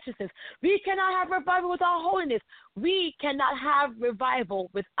or righteousness. We cannot have revival without holiness. We cannot have revival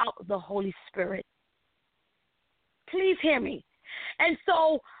without the Holy Spirit. Please hear me. And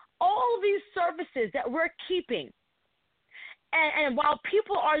so all these services that we're keeping, and while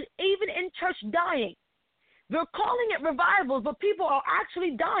people are even in church dying, they're calling it revivals, but people are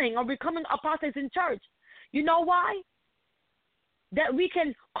actually dying or becoming apostates in church. You know why? That we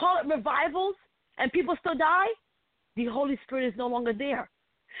can call it revivals and people still die? The Holy Spirit is no longer there.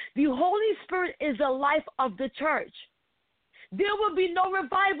 The Holy Spirit is the life of the church. There will be no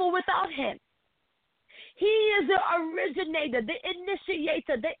revival without him. He is the originator, the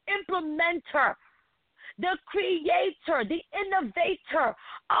initiator, the implementer, the creator, the innovator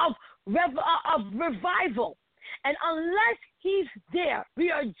of revival. And unless he's there,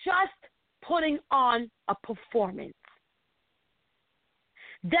 we are just putting on a performance.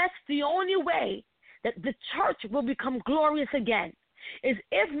 That's the only way that the church will become glorious again, is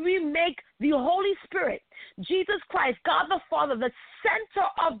if we make the Holy Spirit, Jesus Christ, God the Father, the center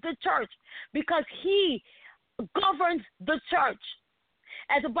of the church, because he governs the church.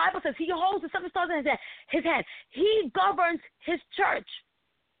 As the Bible says, he holds the seven stars in his hand. He governs his church.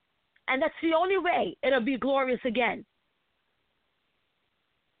 And that's the only way it'll be glorious again.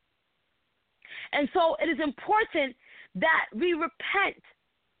 And so it is important that we repent,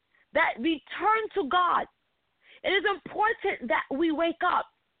 that we turn to God. It is important that we wake up.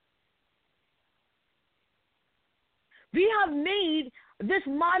 We have made this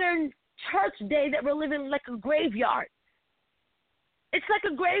modern church day that we're living like a graveyard. It's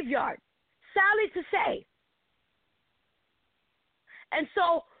like a graveyard, sadly to say. And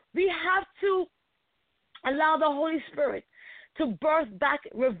so we have to allow the Holy Spirit to birth back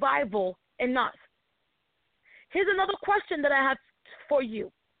revival in us. Here's another question that I have for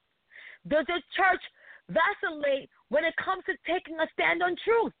you. Does the church vacillate when it comes to taking a stand on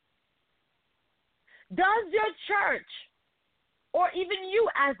truth? Does your church, or even you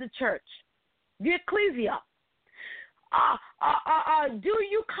as the church, the ecclesia, do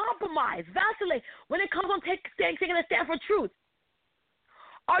you compromise, vacillate when it comes on taking a stand for truth?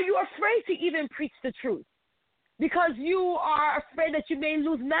 Are you afraid to even preach the truth because you are afraid that you may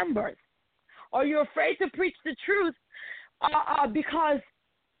lose members? or you're afraid to preach the truth because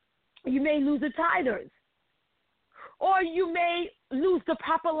you may lose the tithers, or you may lose the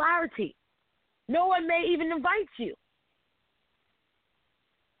popularity. No one may even invite you.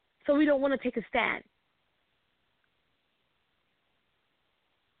 So we don't want to take a stand.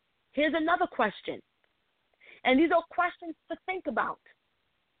 Here's another question, and these are questions to think about.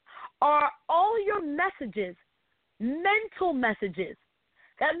 Are all your messages mental messages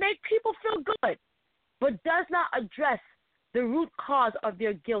that make people feel good, but does not address the root cause of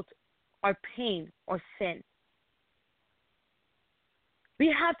their guilt or pain or sin?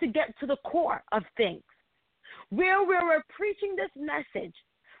 We have to get to the core of things. Where we're preaching this message,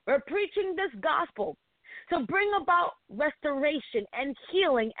 we're preaching this gospel to bring about restoration and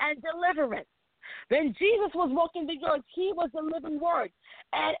healing and deliverance. When Jesus was walking the earth, he was the living word.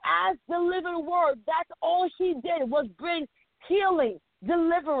 And as the living word, that's all he did was bring healing,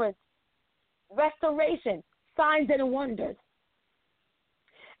 deliverance, restoration, signs and wonders.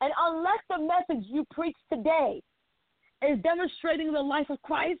 And unless the message you preach today is demonstrating the life of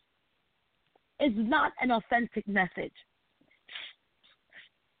Christ, it's not an authentic message.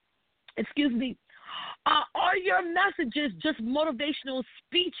 Excuse me. Are your messages just motivational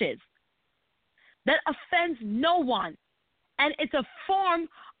speeches that offends no one, and it's a form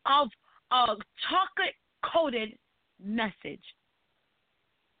of a chocolate-coated message?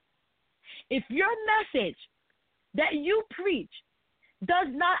 If your message that you preach does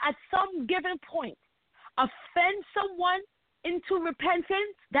not at some given point offend someone into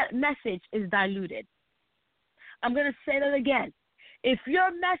repentance, that message is diluted. I'm going to say that again. If your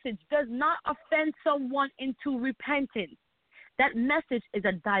message does not offend someone into repentance, that message is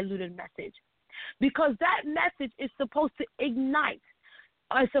a diluted message. Because that message is supposed to ignite,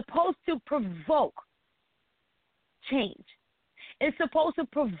 or is supposed to provoke change. It's supposed to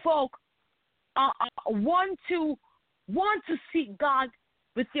provoke one to seek God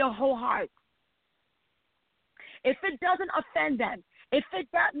with their whole heart. If it doesn't offend them, if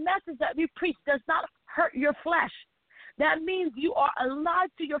that message that we preach does not hurt your flesh, that means you are alive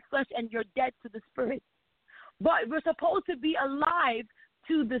to your flesh and you're dead to the spirit. But we're supposed to be alive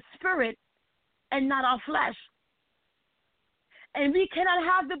to the spirit and not our flesh. And we cannot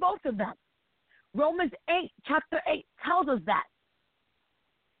have the both of them. Romans 8, chapter 8 tells us that.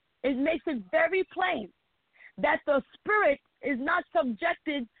 It makes it very plain that the spirit is not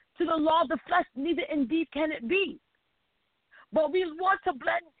subjected to the law of the flesh, neither indeed can it be. But we want to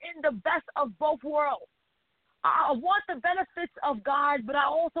blend in the best of both worlds. I want the benefits of God, but I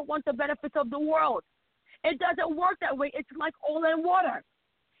also want the benefits of the world. It doesn't work that way. It's like oil and water.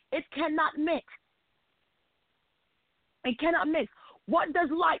 It cannot mix. It cannot mix. What does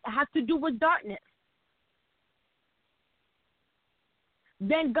light have to do with darkness?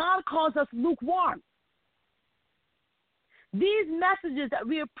 Then God calls us lukewarm. These messages that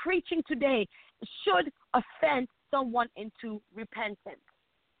we are preaching today should offend someone into repentance.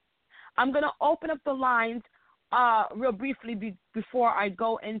 I'm going to open up the lines real briefly before I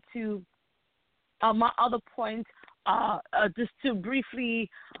go into my other points, just to briefly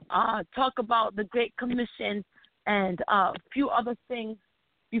talk about the Great Commission and a few other things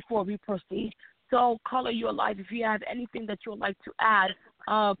before we proceed. So, caller, you're live. If you have anything that you would like to add,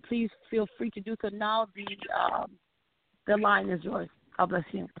 please feel free to do so now. The line is yours. God bless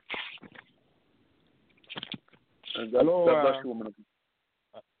you. Hello, God bless you, woman of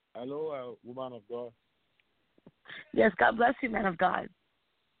God. Hello, woman of God. Yes, God bless you, man of God.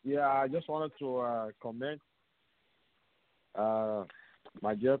 Yeah, I just wanted to comment,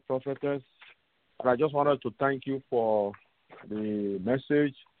 my dear prophetess, and I just wanted to thank you for the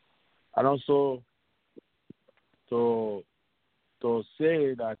message, and also to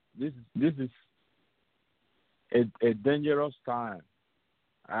say that this is a dangerous time,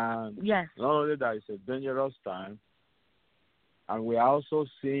 and yes, not only that it's a dangerous time, and we are also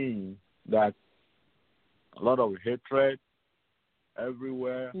seeing that a lot of hatred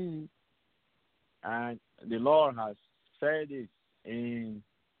everywhere, and the Lord has said it in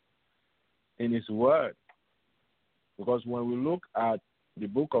His Word, because when we look at the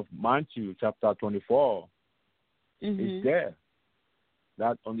book of Matthew, chapter 24, it's there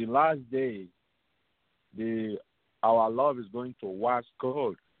that on the last day, our love is going to wax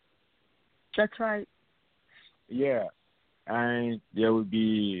cold. That's right. Yeah, and there will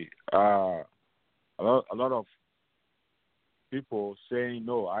be a lot of people saying,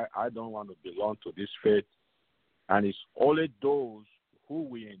 no, I don't want to belong to this faith. And it's only those who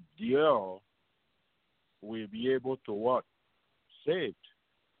will endure will be able to what? Saved.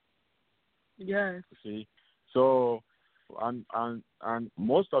 Yes. See? So and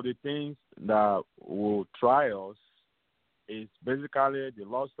most of the things that will try us is basically the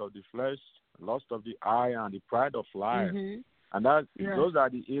lust of the flesh, lust of the eye, and the pride of life. And those are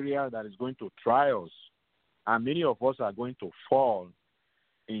the areas that is going to try us. And many of us are going to fall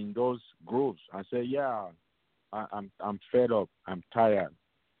in those groups and say, yeah, I'm fed up, I'm tired,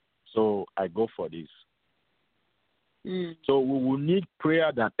 so I go for this. So we will need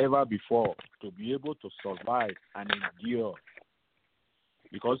prayer than ever before to be able to survive and endure.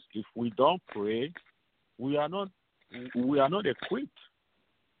 Because if we don't pray, we are not equipped.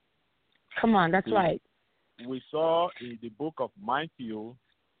 Come on, that's right. We saw in the book of Matthew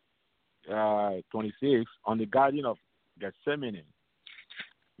 26 on the Garden of Gethsemane.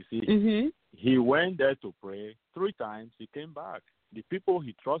 You see, he went there to pray 3 times. He came back. The people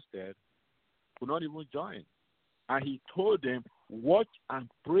he trusted could not even join. And he told them, watch and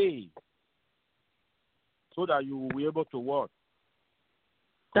pray so that you will be able to work.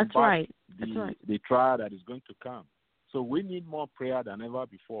 That's right. The trial that is going to come. So we need more prayer than ever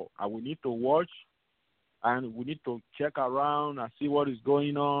before. And we need to watch, and we need to check around and see what is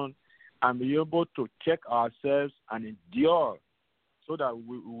going on and be able to check ourselves and endure so that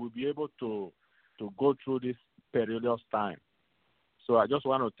we will be able to go through this perilous time. So I just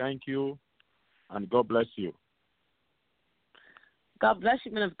want to thank you, and God bless you. God bless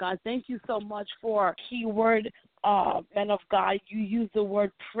you, man of God. Thank you so much for keyword, man of God. You use the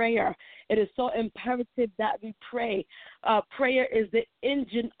word prayer. It is so imperative that we pray. Prayer is the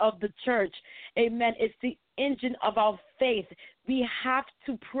engine of the church. Amen. It's the engine of our faith. We have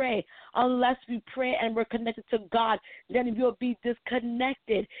to pray. Unless we pray and we're connected to God, then we'll be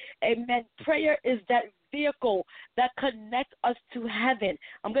disconnected. Amen. Prayer is that vehicle that connects us to heaven.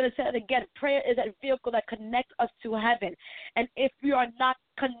 I'm going to say it again. Prayer is that vehicle that connects us to heaven. And if we are not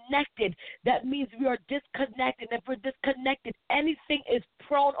connected, that means we are disconnected. If we're disconnected, anything is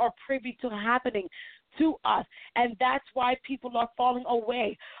prone or privy to happening to us, and that's why people are falling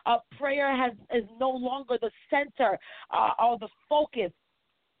away. Prayer is no longer the center or the focus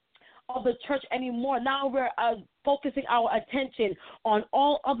of the church anymore. Now we're focusing our attention on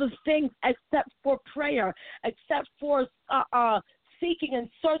all other things except for prayer, except for seeking and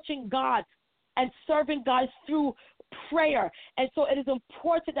searching God and serving God through prayer. And so it is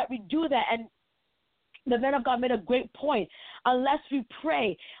important that we do that. And the man of God made a great point. Unless we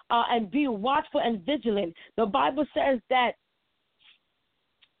pray and be watchful and vigilant, the Bible says that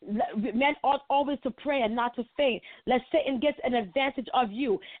men ought always to pray and not to faint, lest Satan gets an advantage of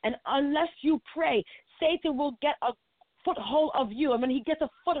you. And unless you pray, Satan will get a foothold of you. And when he gets a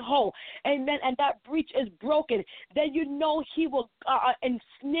foothold, amen, and that breach is broken, then you know he will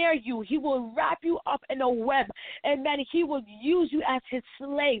ensnare you. He will wrap you up in a web. Amen. He will use you as his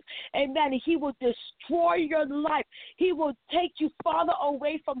slave. Amen. He will destroy your life. He will take you farther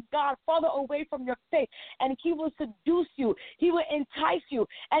away from God, farther away from your faith, and he will seduce you. He will entice you.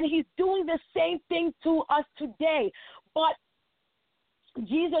 And he's doing the same thing to us today. But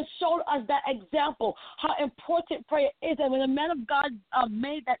Jesus showed us that example, how important prayer is. And when the man of God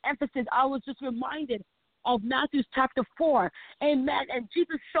made that emphasis, I was just reminded of Matthew chapter 4. Amen. And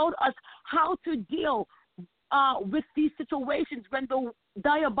Jesus showed us how to deal with these situations when the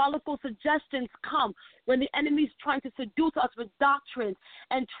diabolical suggestions come, when the enemy is trying to seduce us with doctrines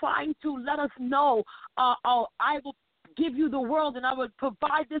and trying to let us know, I will give you the world and I will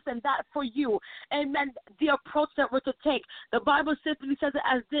provide this and that for you. Amen. The approach that we're to take. The Bible simply says it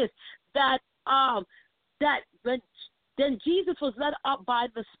as this, that then Jesus was led up by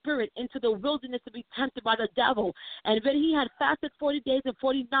the Spirit into the wilderness to be tempted by the devil. And when he had fasted 40 days and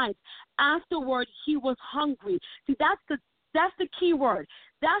 40 nights, afterward he was hungry. See, that's the key word.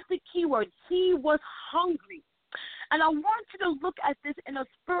 That's the key word. He was hungry. And I want you to look at this in a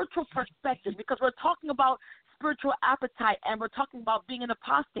spiritual perspective, because we're talking about spiritual appetite, and we're talking about being an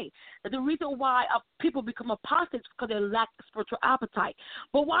apostate. The reason why people become apostates is because they lack spiritual appetite.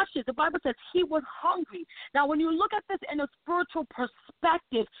 But watch this. The Bible says he was hungry. Now, when you look at this in a spiritual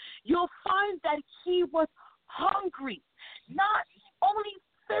perspective, you'll find that he was hungry, not only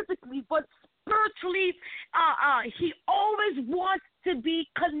physically, but spiritually. He always wants to be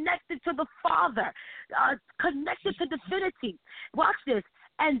connected to the Father, connected to divinity. Watch this.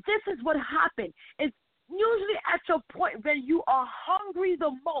 And this is what happened. It's usually at your point when you are hungry the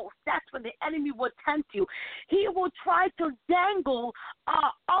most, that's when the enemy will tempt you. He will try to dangle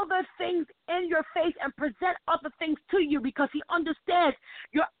other things in your face and present other things to you, because he understands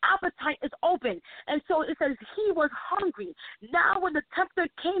your appetite is open. And so it says he was hungry. Now when the tempter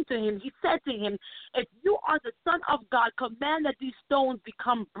came to him, he said to him, if you are the Son of God, command that these stones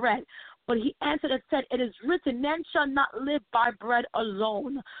become bread. But he answered and said, it is written, men shall not live by bread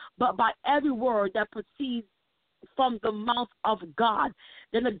alone, but by every word that proceeds from the mouth of God.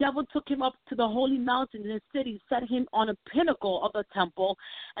 Then the devil took him up to the holy mountain in the city, set him on a pinnacle of the temple,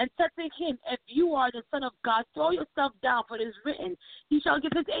 and said to him, if you are the Son of God, throw yourself down, for it is written, he shall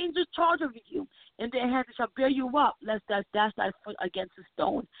give his angels charge over you. In their hands they shall bear you up, lest thou dash thy foot against a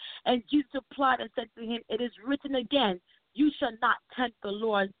stone. And Jesus replied and said to him, it is written again, you shall not tempt the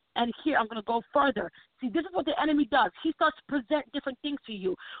Lord. And here I'm going to go further. See, this is what the enemy does. He starts to present different things to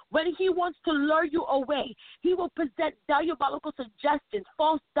you. When he wants to lure you away, he will present diabolical suggestions,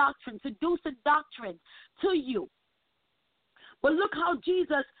 false doctrines, seducing doctrines to you. But look how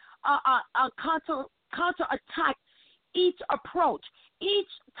Jesus counterattacked each approach.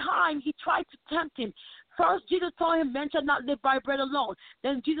 Each time he tried to tempt him. First, Jesus told him, men shall not live by bread alone.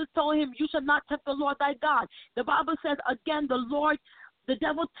 Then Jesus told him, you shall not tempt the Lord thy God. The Bible says, again, the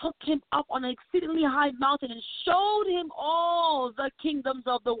devil took him up on an exceedingly high mountain and showed him all the kingdoms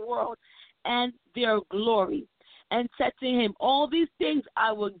of the world and their glory, and said to him, all these things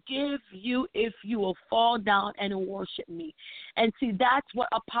I will give you if you will fall down and worship me. And see, that's what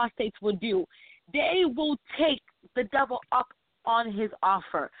apostates will do. They will take the devil up on his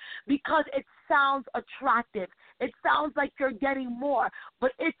offer because it sounds attractive. It sounds like you're getting more,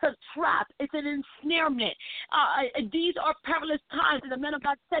 but it's a trap. It's an ensnarement. These are perilous times, and the men of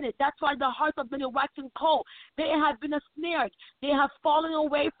God said it. That's why the hearts have been waxing cold. They have been ensnared. They have fallen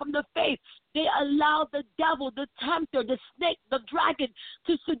away from the faith. They allowed the devil, the tempter, the snake, the dragon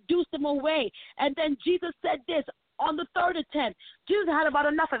to seduce them away. And then Jesus said this, on the third attempt, Jesus had about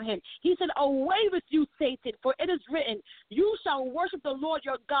enough of him. He said, away with you, Satan, for it is written, you shall worship the Lord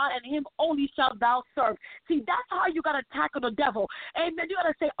your God, and him only shalt thou serve. See, that's how you got to tackle the devil. Amen. You got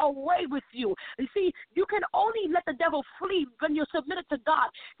to say, away with you. You see, you can only let the devil flee when you're submitted to God.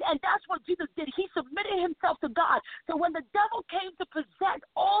 And that's what Jesus did. He submitted himself to God. So when the devil came to present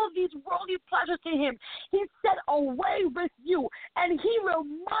all these worldly pleasures to him, he said, away with you. And he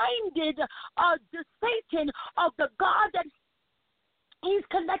reminded the Satan of the God that he's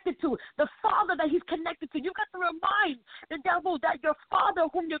connected to, the Father that he's connected to. You got to remind the devil that your Father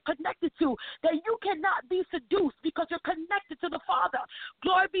whom you're connected to, that you cannot be seduced because you're connected to the Father.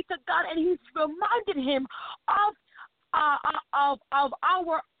 Glory be to God. And he's reminded him of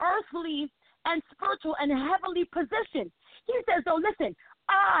our earthly and spiritual and heavenly position. He says, so listen,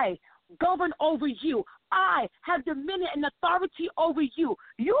 I govern over you. I have dominion and authority over you.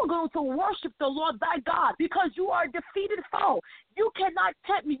 You are going to worship the Lord thy God because you are a defeated foe. You cannot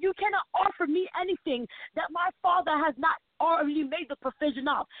tempt me. You cannot offer me anything that my Father has not already made the provision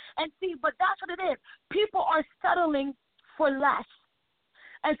of. And see, but that's what it is. People are settling for less.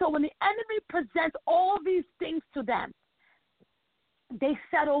 And so when the enemy presents all these things to them, they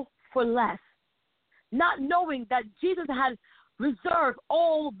settle for less, not knowing that Jesus had reserve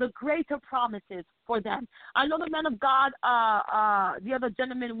all the greater promises for them. I know the man of God, the other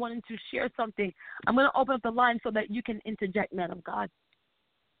gentleman wanted to share something. I'm going to open up the line so that you can interject, man of God.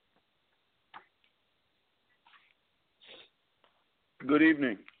 Good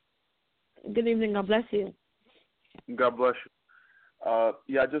evening. Good evening. God bless you. God bless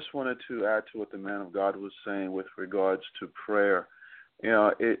you. I just wanted to add to what the man of God was saying with regards to prayer. You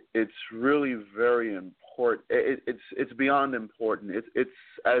know, it's really very important. It's beyond important. It's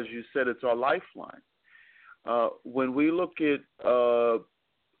as you said, it's our lifeline. When we look at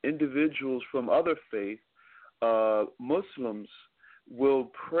individuals from other faith, Muslims will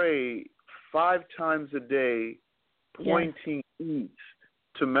pray 5 times a day, pointing east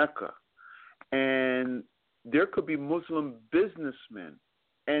to Mecca, and there could be Muslim businessmen,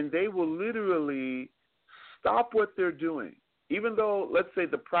 and they will literally stop what they're doing. Even though, let's say,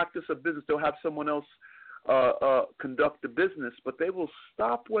 the practice of business, they'll have someone else conduct the business, but they will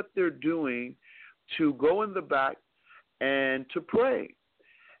stop what they're doing to go in the back and to pray.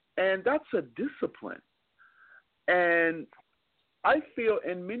 And that's a discipline. And I feel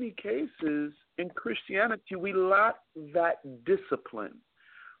in many cases in Christianity, we lack that discipline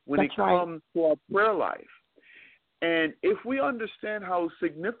when it comes to our prayer life. And if we understand how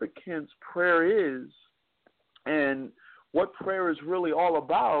significant prayer is and what prayer is really all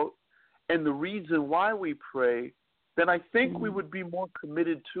about and the reason why we pray, then I think we would be more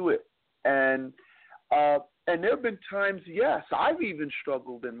committed to it. And there have been times, yes, I've even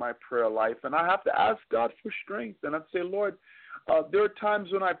struggled in my prayer life, and I have to ask God for strength. And I'd say, Lord, there are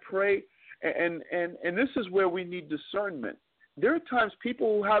times when I pray, and this is where we need discernment. There are times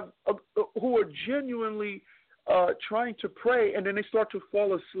people who are genuinely trying to pray, and then they start to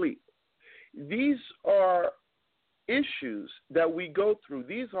fall asleep. These are issues that we go through.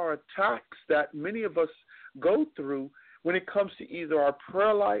 These are attacks that many of us go through when it comes to either our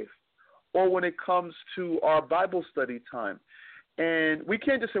prayer life or when it comes to our Bible study time. And we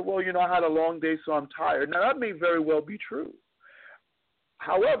can't just say, well, I had a long day, so I'm tired. Now, that may very well be true.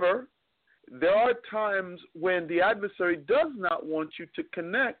 However, there are times when the adversary does not want you to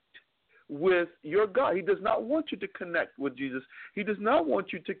connect with your God. He does not want you to connect with Jesus. He does not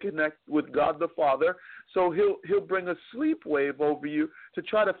want you to connect with God the Father. So he'll bring a sleep wave over you to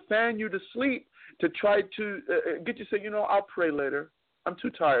try to fan you to sleep, to try to get you to say, I'll pray later. I'm too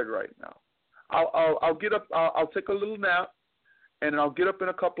tired right now. I'll get up. I'll take a little nap, and I'll get up in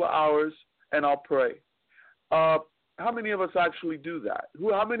a couple of hours, and I'll pray. How many of us actually do that?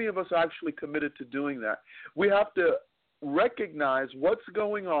 How many of us are actually committed to doing that? We have to recognize what's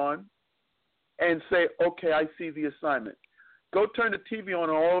going on and say, okay, I see the assignment. Go turn the TV on,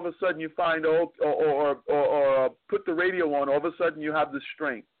 and all of a sudden you find, or put the radio on. All of a sudden you have the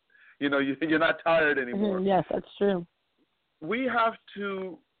strength. You're not tired anymore. Mm-hmm. Yes, that's true. We have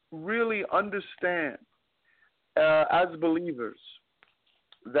to really understand as believers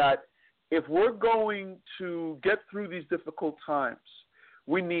that if we're going to get through these difficult times,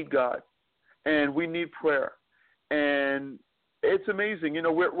 we need God and we need prayer. And it's amazing.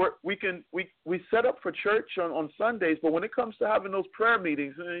 We set up for church on Sundays, but when it comes to having those prayer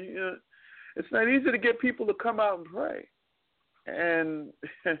meetings, it's not easy to get people to come out and pray. And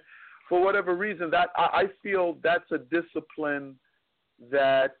for whatever reason, that I feel that's a discipline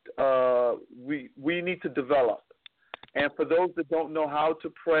that we need to develop. And for those that don't know how to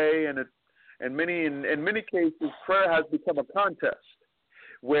pray, and in many cases, prayer has become a contest,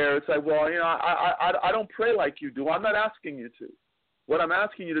 where it's like, well, I don't pray like you do. I'm not asking you to. What I'm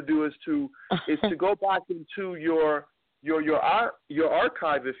asking you to do is to go back into your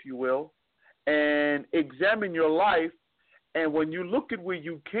archive, if you will, and examine your life. And when you look at where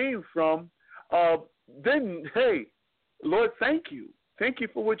you came from, then, hey, Lord, thank you. Thank you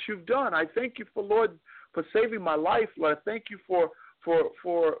for what you've done. I thank you for saving my life, Lord. I thank you for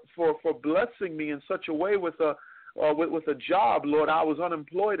blessing me in such a way with a job, Lord. I was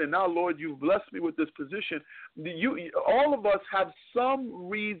unemployed, and now, Lord, you've blessed me with this position. All of us have some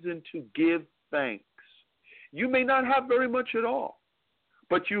reason to give thanks. You may not have very much at all,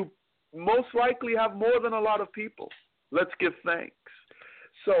 but you most likely have more than a lot of people. Let's give thanks.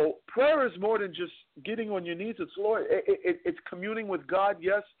 So prayer is more than just getting on your knees. It's, Lord, it's communing with God,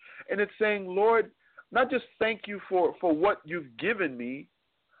 yes, and it's saying, Lord, not just thank you for what you've given me,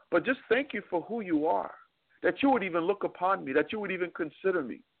 but just thank you for who you are, that you would even look upon me, that you would even consider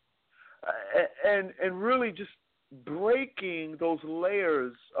me, and really just breaking those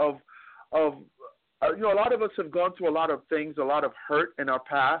layers of a lot of us have gone through a lot of things, a lot of hurt in our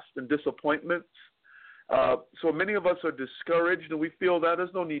past and disappointments. So many of us are discouraged, and we feel that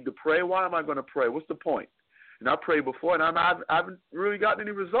there's no need to pray. Why am I going to pray? What's the point? And I prayed before, and I haven't really gotten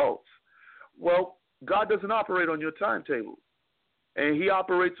any results. Well, God doesn't operate on your timetable, and he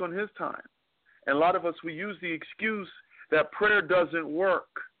operates on his time. And a lot of us, we use the excuse that prayer doesn't work.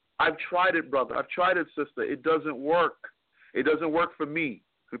 I've tried it, brother. I've tried it, sister. It doesn't work. It doesn't work for me.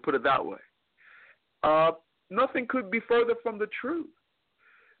 We put it that way. Nothing could be further from the truth.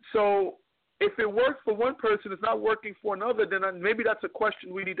 So if it works for one person, it's not working for another, then maybe that's a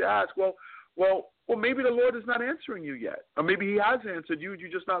question we need to ask. Well, maybe the Lord is not answering you yet, or maybe he has answered you,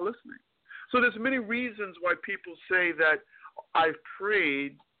 you're just not listening. So there's many reasons why people say that I've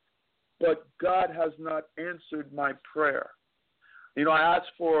prayed, but God has not answered my prayer. I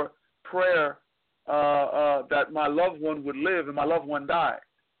asked for prayer that my loved one would live, and my loved one died.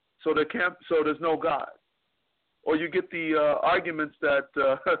 So there's no God. Or you get the arguments that,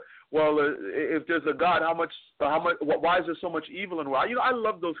 if there's a God, why is there so much evil in the world? I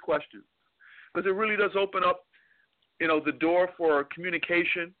love those questions because it really does open up, the door for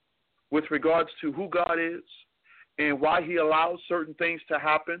communication with regards to who God is and why he allows certain things to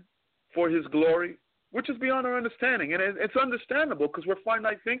happen for his glory, which is beyond our understanding. And it's understandable because we're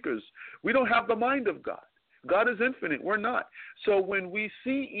finite thinkers. We don't have the mind of God. God is infinite. We're not. So when we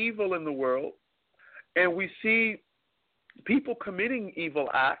see evil in the world and we see people committing evil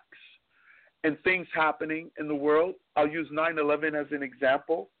acts and things happening in the world, I'll use 9/11 as an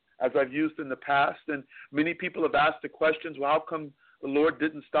example, as I've used in the past. And many people have asked the questions, well, how come the Lord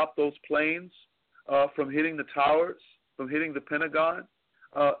didn't stop those planes from hitting the towers, from hitting the Pentagon?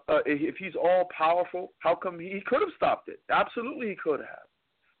 If he's all powerful, how come he could have stopped it? Absolutely, he could have.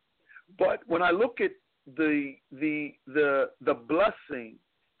 But when I look at the blessing,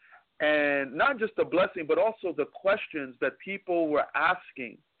 and not just the blessing, but also the questions that people were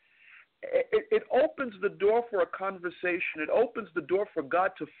asking, it opens the door for a conversation. It opens the door for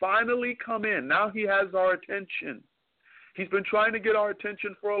God to finally come in. Now he has our attention. He's been trying to get our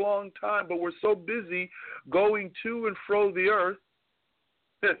attention for a long time, but we're so busy going to and fro the earth.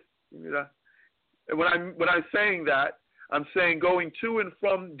 When I'm saying that, I'm saying going to and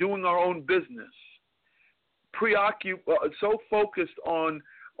from doing our own business. So focused on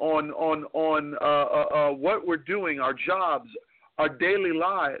what we're doing, our jobs, our daily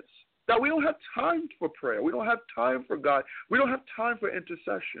lives, that we don't have time for prayer. We don't have time for God. We don't have time for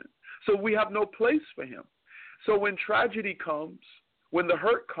intercession. So we have no place for him. So when tragedy comes, when the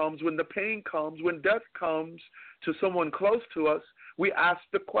hurt comes, when the pain comes, when death comes to someone close to us, we ask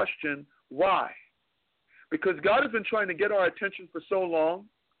the question, why? Because God has been trying to get our attention for so long.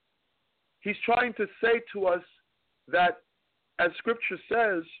 He's trying to say to us that, as Scripture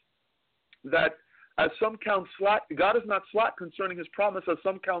says, that as some count slack, God is not slack concerning his promise, as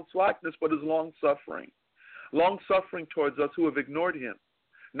some count slackness, but is long-suffering towards us who have ignored him,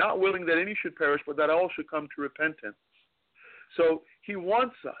 not willing that any should perish, but that all should come to repentance. So he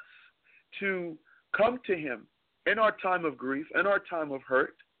wants us to come to him in our time of grief, in our time of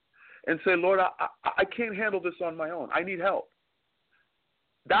hurt, and say, Lord, I can't handle this on my own. I need help.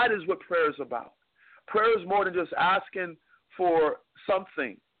 That is what prayer is about. Prayer is more than just asking for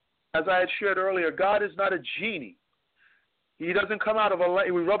something. As I had shared earlier, God is not a genie. He doesn't come out of a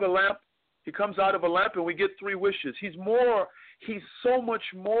lamp. We rub a lamp. He comes out of a lamp and we get 3 wishes. He's so much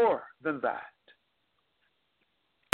more than that.